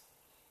 6.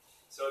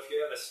 So if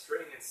you have a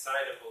string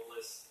inside of a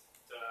list,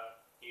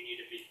 you need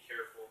to be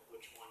careful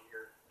which one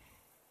you're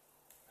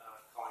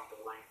calling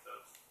the length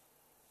of.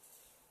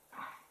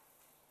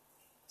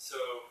 So,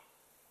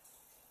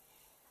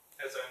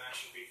 as I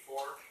mentioned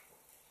before,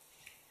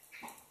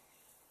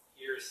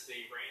 here's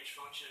the range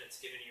function. It's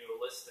giving you a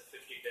list of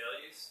 50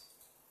 values.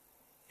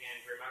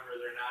 And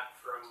remember, they're not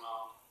from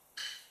 1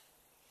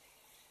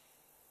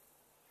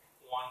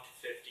 to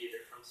 50,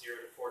 they're from 0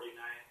 to 49.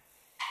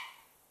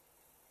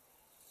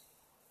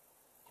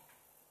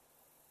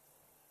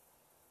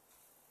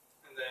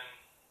 And then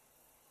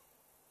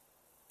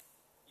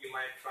you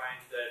might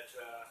find that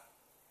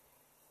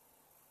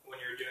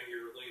when you're doing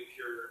your loop,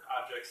 your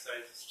object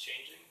size is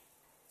changing.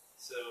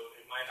 So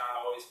it might not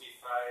always be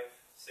 5.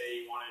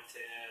 Say you wanted to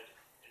add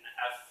an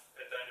F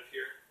at the end of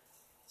here.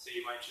 So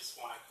you might just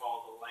want to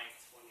call the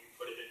length when you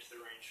put it into the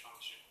range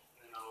function.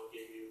 And then that will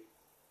give you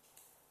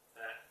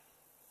that.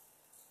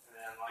 And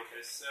then, like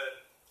I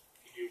said,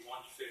 if you do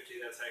 1 to 50,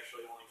 that's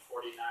actually only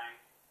 49.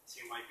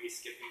 So you might be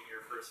skipping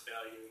your first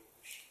value.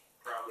 You should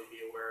probably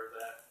be aware of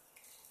that.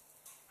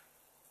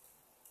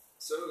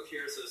 So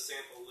here's a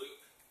sample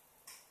loop.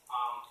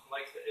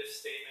 Like the if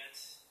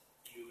statement,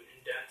 you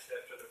indent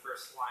after the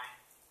first line.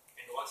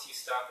 And once you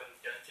stop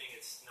indenting,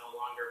 it's no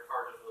longer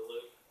part of the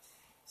loop.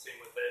 Same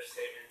with the if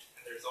statement.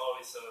 And there's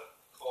always a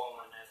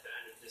colon at the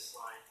end of this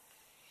line.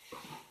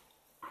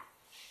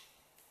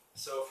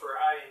 So for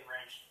I in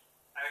range,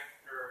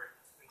 or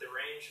the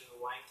range of the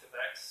length of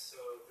x, so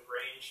the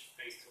range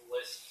makes the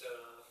list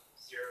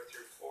 0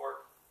 through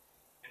 4,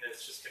 and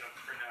it's just going to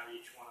print out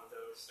each one of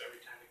those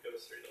every time it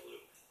goes through the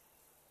loop.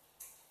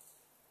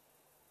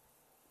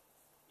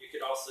 You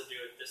could also do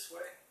it this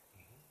way.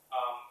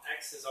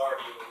 X is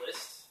already a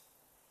list,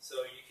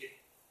 so you could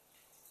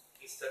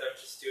instead of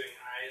just doing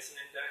I as an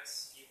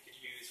index, you could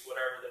use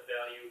whatever the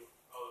value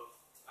of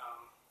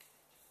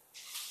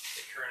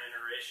the current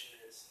iteration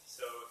is.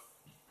 So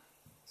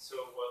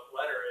what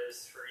letter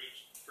is for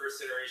each first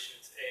iteration,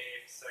 it's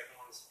A, second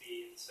one is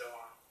B, and so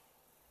on.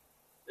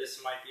 This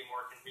might be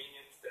more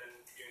convenient than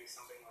doing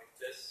something like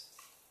this.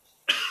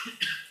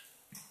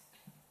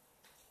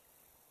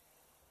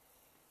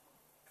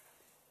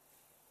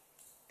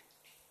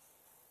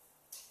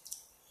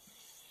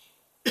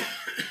 And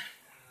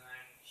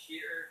then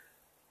here,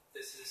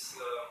 this is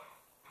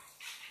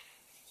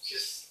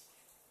just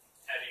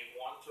adding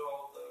 1 to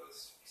all of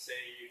those. Say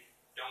you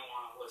don't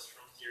want a list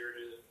from 0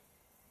 to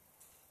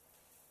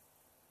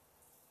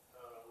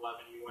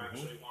 11, you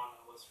actually want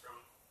a list from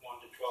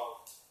 1 to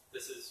 12.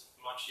 This is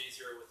much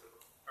easier with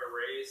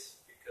arrays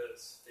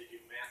because they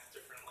do math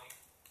differently.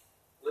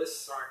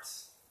 Lists aren't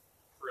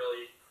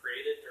really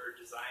created or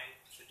designed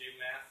to do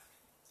math.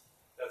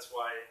 That's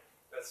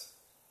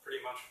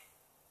pretty much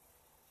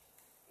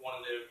one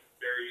of the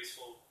very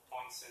useful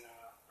points in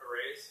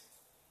arrays.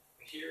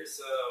 And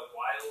here's a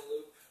while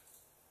loop.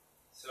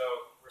 So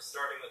we're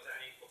starting with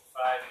n equal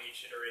 5, and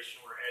each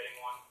iteration we're adding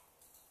 1.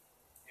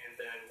 And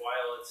then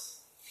while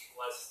it's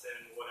less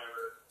than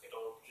whatever,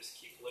 it'll just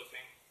keep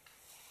looping.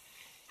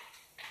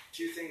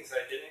 Two things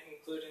I didn't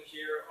include in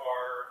here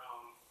are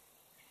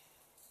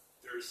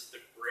there's the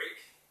break.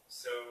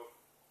 So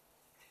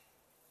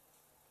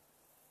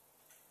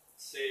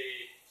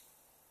say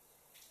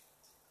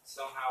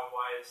somehow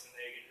y is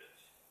negative.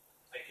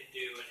 I could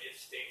do an if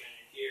statement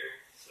in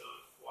here. So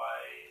if y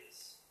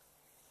is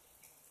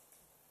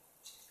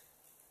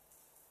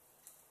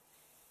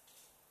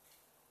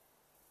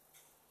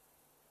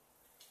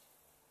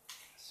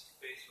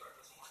spacebar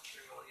doesn't work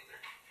very well either.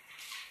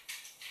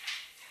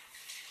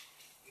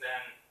 And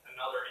then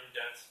another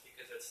indent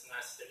because it's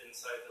nested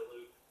inside the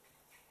loop.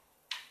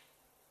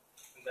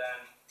 And then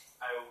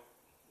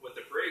what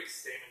the break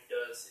statement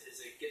does is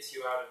it gets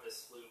you out of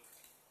this loop.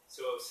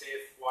 So say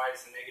if y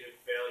is a negative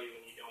value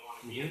and you don't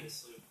want to be in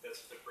this loop,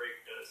 that's what the break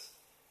does.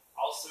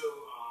 Also,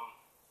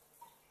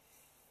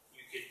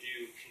 you could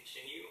do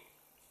continue,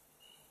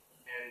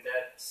 and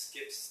that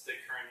skips the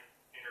current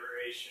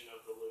iteration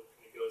of the loop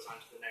and it goes on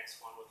to the next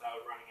one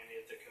without running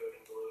any of the code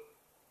in the loop.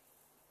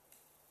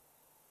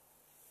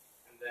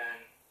 And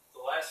then the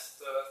last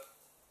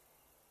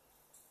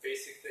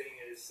basic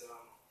thing is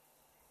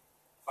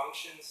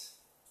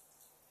functions.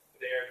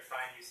 They are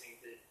defined using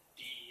the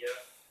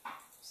DEF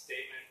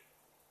statement.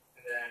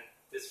 And then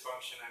this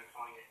function, I'm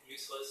calling it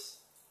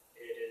useless.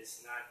 It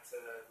is not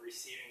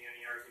receiving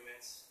any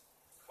arguments.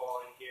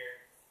 Call in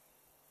here.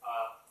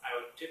 I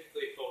would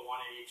typically put 1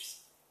 in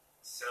each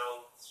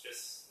cell. It's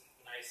just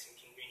nice and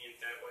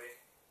convenient that way.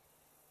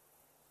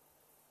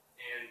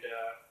 And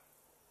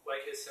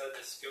like I said,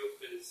 the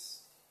scope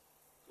is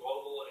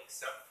global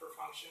except for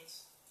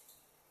functions.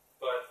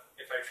 But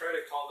if I try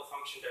to call the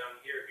function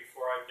down here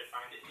before I've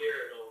defined it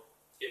here, it'll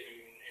give me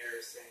an error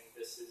saying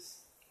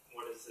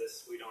what is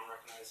this? We don't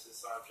recognize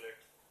this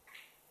object.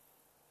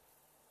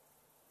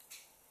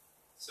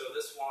 So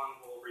this one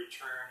will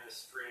return a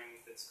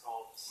string that's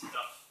called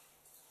stuff.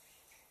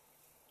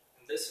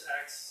 And this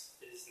x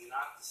is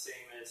not the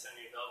same as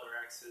any of the other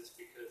x's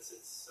because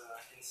it's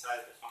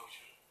inside the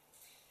function.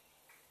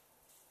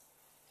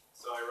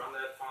 So I run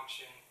that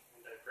function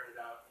and I print it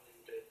out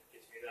and it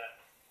gives me that.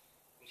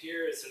 And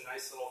here is a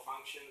nice little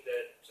function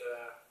that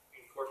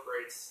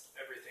incorporates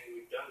everything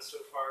we've done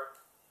so far.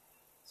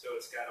 So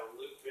it's got a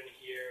loop in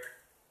here,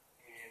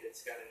 and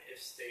it's got an if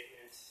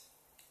statement.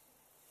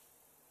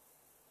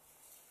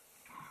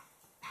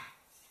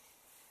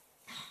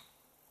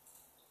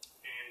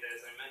 And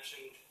as I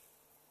mentioned,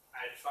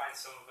 I define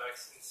some of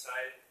x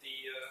inside the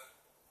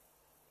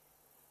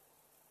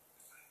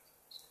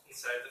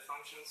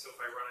function. So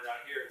if I run it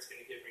out here, it's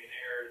going to give me an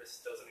error.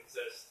 This doesn't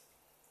exist.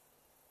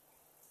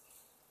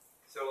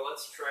 So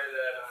let's try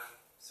that on.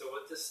 So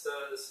what this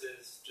does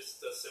is just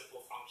a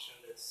simple function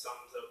that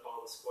sums up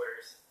all the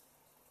squares.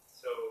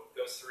 So it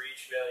goes through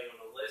each value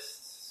in the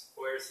list,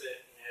 squares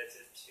it, and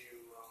adds it to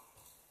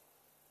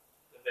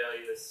the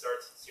value that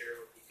starts at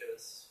 0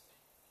 because,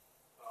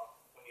 well,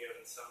 when you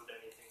haven't summed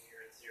anything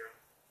here, it's 0.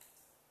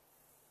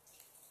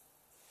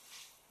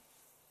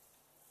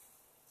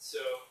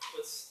 So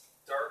let's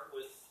start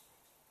with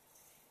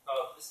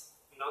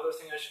another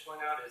thing I should point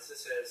out is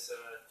this has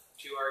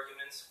 2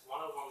 arguments.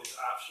 One of them is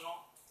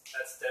optional.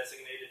 That's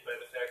designated by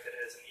the fact that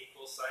it has an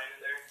equal sign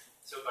in there.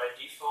 So by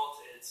default,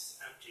 it's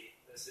empty.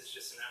 This is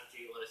just an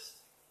empty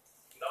list.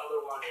 The other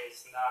one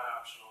is not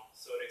optional.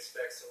 So it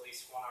expects at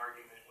least one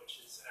argument,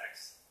 which is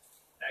x.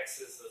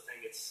 X is the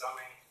thing it's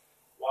summing.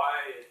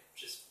 Y, it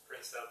just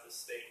prints out this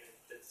statement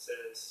that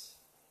says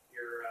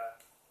your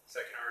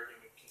second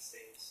argument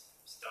contains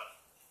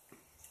stuff.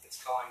 It's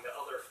calling the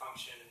other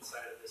function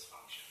inside of this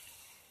function.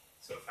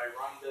 So if I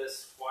run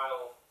this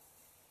while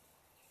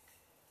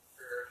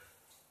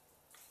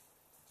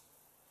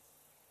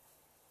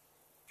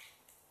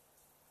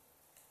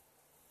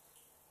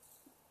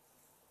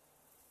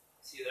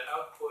see the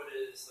output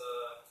is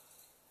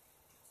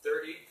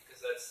 30 because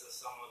that's that's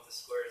the sum of the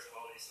squares of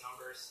all these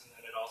numbers, and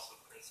then it also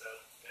prints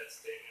out that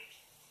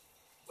statement,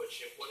 which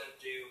it wouldn't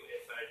do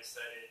if I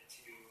decided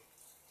to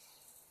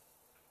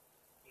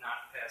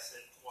not pass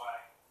it y.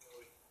 It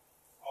would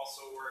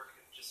also work,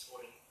 it just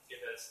wouldn't give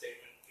that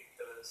statement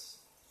because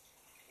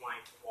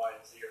length y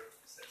is 0,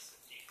 because that's the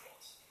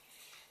default.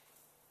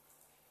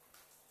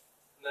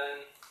 And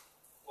then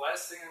the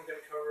last thing I'm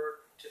going to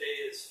cover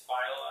today is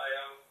file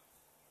I/O,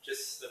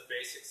 just the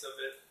basics of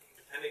it.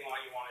 Depending on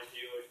what you want to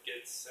do, it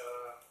gets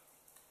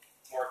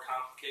more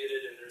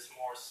complicated and there's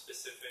more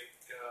specific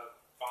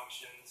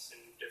functions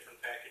and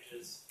different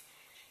packages.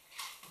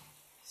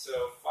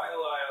 So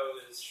file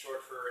I/O is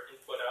short for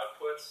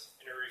input-output,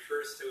 and it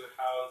refers to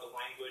how the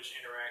language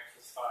interacts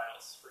with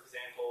files. For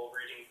example,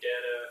 reading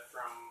data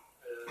from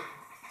a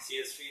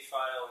CSV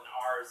file in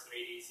R is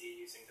made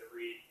easy using the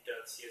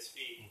read.csv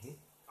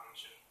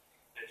function,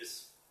 and it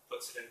just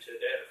puts it into a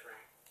data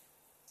frame.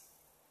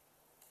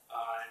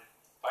 In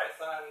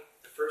Python,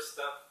 the first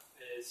step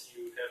is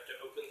you have to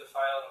open the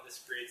file, and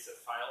this creates a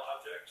file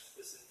object.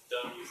 This is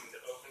done using the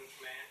open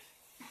command,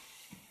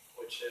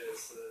 which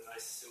has a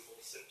nice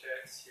simple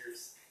syntax.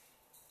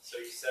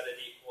 So you set it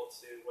equal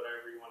to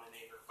whatever you want to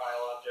name your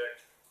file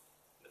object.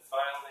 The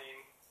file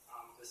name,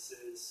 this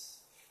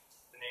is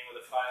the name of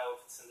the file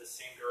if it's in the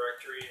same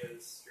directory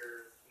as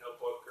your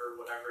notebook or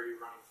whatever you're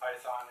running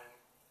Python in.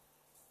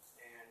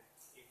 And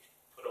you can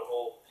put a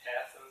whole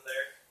path in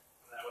there,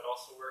 and that would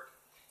also work.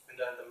 And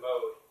then the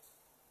mode.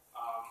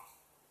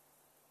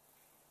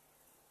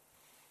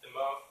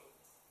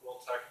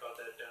 We'll talk about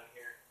that down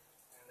here.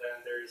 And then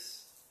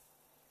there's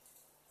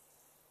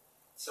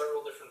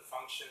several different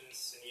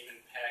functions and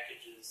even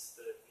packages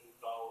that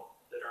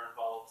are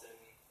involved in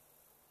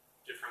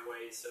different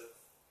ways of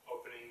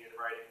opening and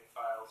writing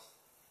files.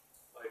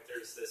 Like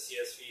there's the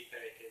CSV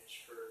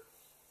package for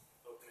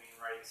opening and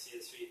writing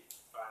CSV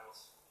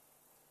files.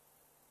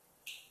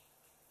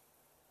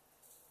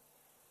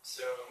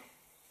 So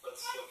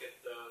let's look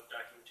at the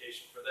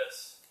documentation for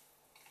this.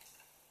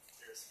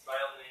 There's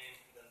file name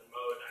and then the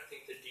mode. I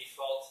think the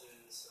default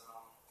is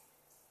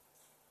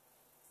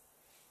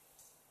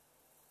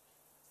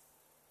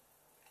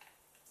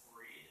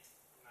read.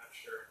 I'm not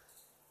sure,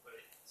 but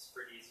it's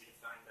pretty easy to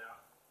find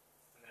out.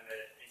 And then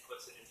it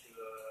puts it into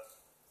a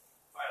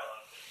file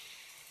object.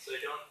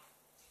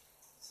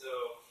 So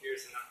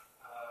here's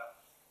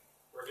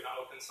we're going to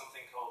open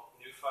something called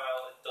new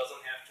file. It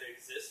doesn't have to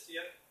exist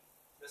yet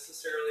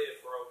necessarily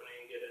if we're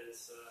opening it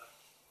as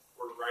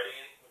we're writing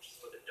it, which is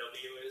what the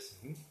W is.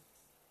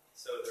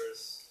 So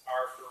there's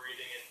R for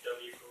reading it,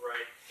 W for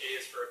write, A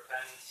is for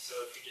append. So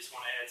if you just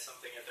want to add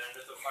something at the end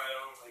of the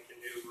file, like a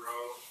new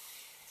row,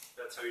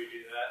 that's how you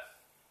do that.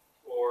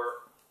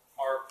 Or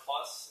R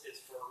plus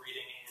is for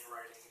reading and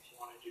writing if you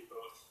want to do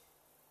both.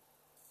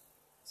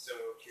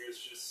 So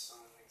here's just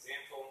an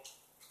example.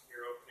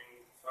 You're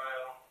opening the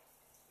file.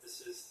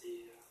 This is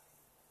the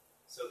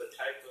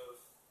type of,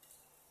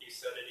 you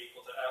set it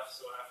equal to F,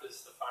 so F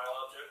is the file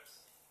object,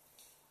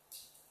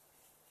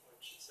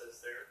 which it says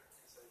there.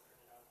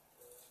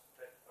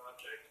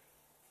 Object,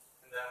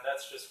 and then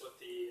that's just what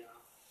the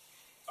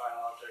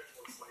file object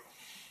looks like.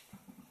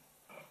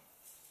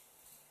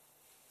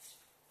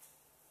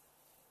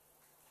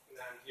 And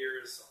then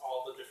here's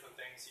all the different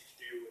things you can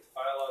do with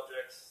file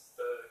objects.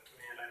 The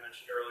command I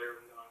mentioned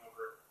earlier when going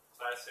over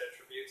class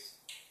attributes.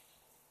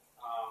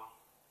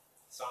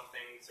 Some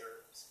things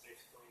are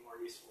significantly more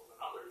useful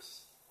than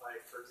others.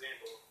 Like, for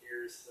example,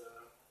 here's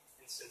the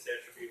instance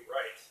attribute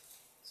write.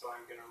 So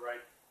I'm going to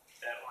write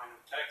that line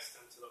of text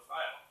into the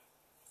file.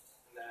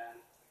 And then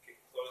I can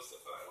close the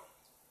file.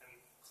 And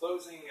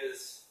closing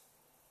is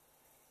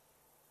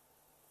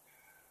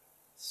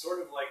sort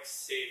of like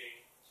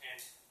saving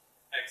and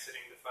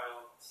exiting the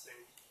file at the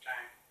same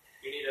time.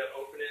 You need to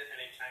open it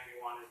anytime you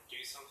want to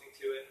do something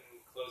to it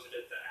and close it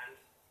at the end.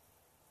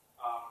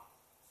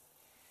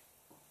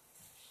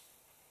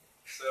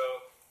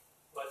 So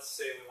let's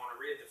say we want to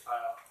read the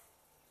file.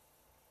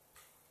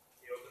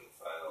 You open the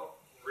file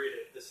and read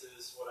it. This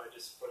is what I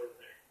just put in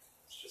there.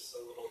 It's just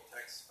a little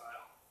text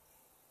file.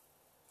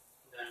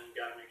 Then you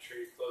got to make sure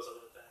you close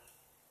it at the end.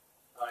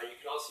 You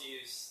can also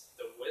use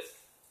the with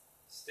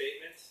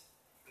statement,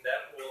 and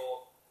that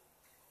will.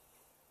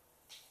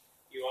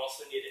 You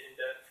also need an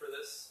indent for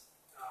this.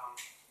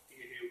 You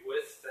can do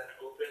with, then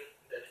open,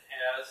 then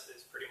as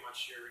is pretty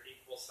much your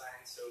equal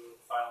sign, so the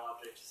file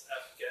object is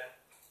F again.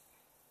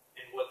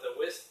 And what the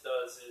with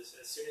does is,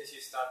 as soon as you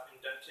stop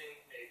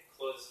indenting, it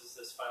closes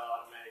this file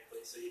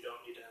automatically, so you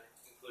don't need to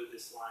include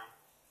this line,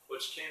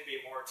 which can be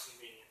more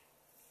convenient.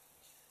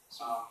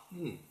 So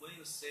when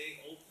you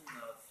say open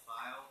a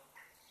file,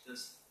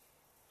 does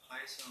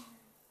Python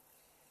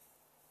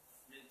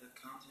read the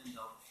content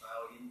of the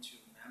file into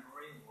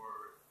memory,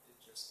 or it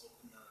just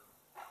open a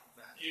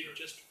vector? You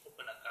just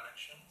open a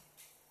connection.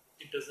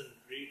 It doesn't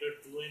read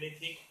or do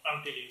anything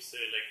until you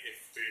say like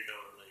if read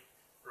or like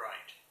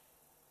write.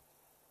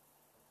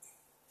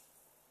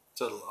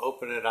 So it'll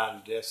open it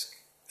on disk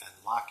and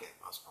lock it,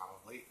 most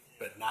probably,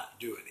 but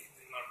not do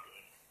anything. Not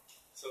doing.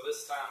 So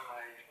this time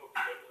I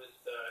opened it with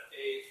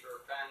A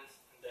for append,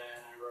 and then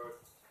I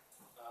wrote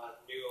a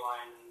new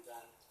line and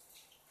then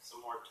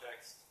some more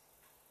text.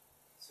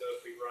 So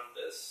if we run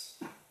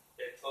this,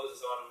 it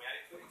closes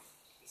automatically.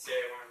 And say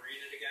I want to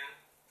read it again,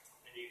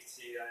 and you can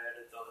see I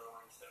added the other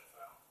lines to that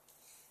file.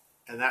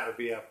 And that would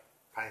be a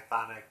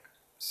Pythonic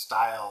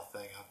style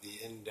thing of the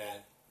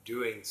indent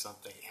doing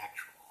something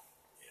actual.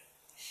 Yeah.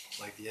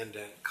 Like the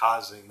indent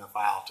causing the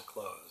file to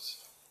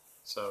close.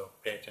 So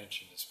pay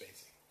attention to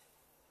spacing.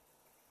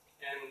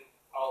 And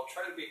I'll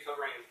try to be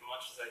covering as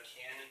much as I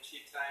can in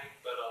tea time,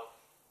 but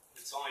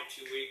it's only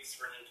 2 weeks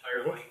for an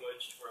entire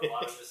language where a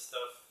lot of this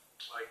stuff,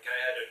 like I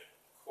had a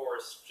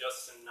course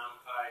just in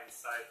NumPy and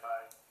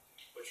SciPy,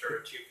 which are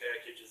 2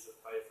 packages of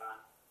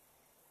Python.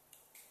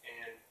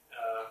 And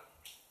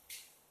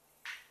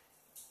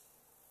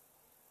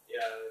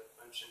yeah, I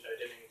mentioned I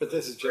didn't. But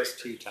this is just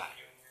tea time.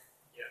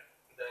 Yeah.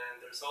 And then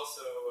there's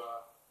also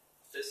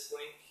this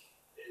link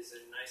is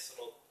a nice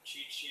little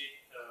cheat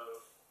sheet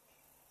of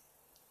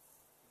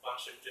a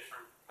bunch of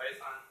different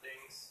Python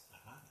things.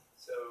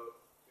 So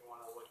if you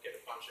want to look at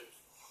a bunch of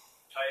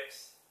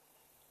types,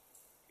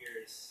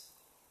 here's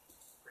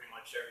pretty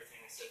much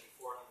everything I said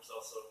before. There's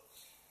also,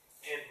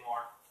 and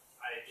more.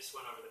 I just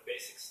went over the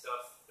basic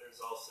stuff.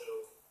 There's also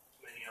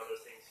many other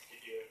things you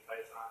could do in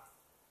Python.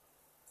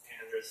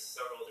 And there's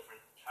several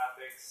different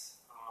topics.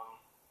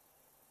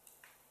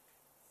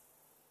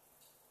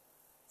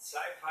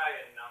 SciPy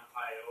and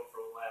NumPy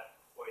overlap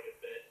quite a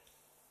bit.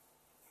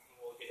 And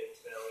we'll get into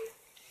that later.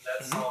 And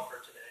that's all for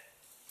today.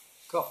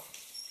 Cool.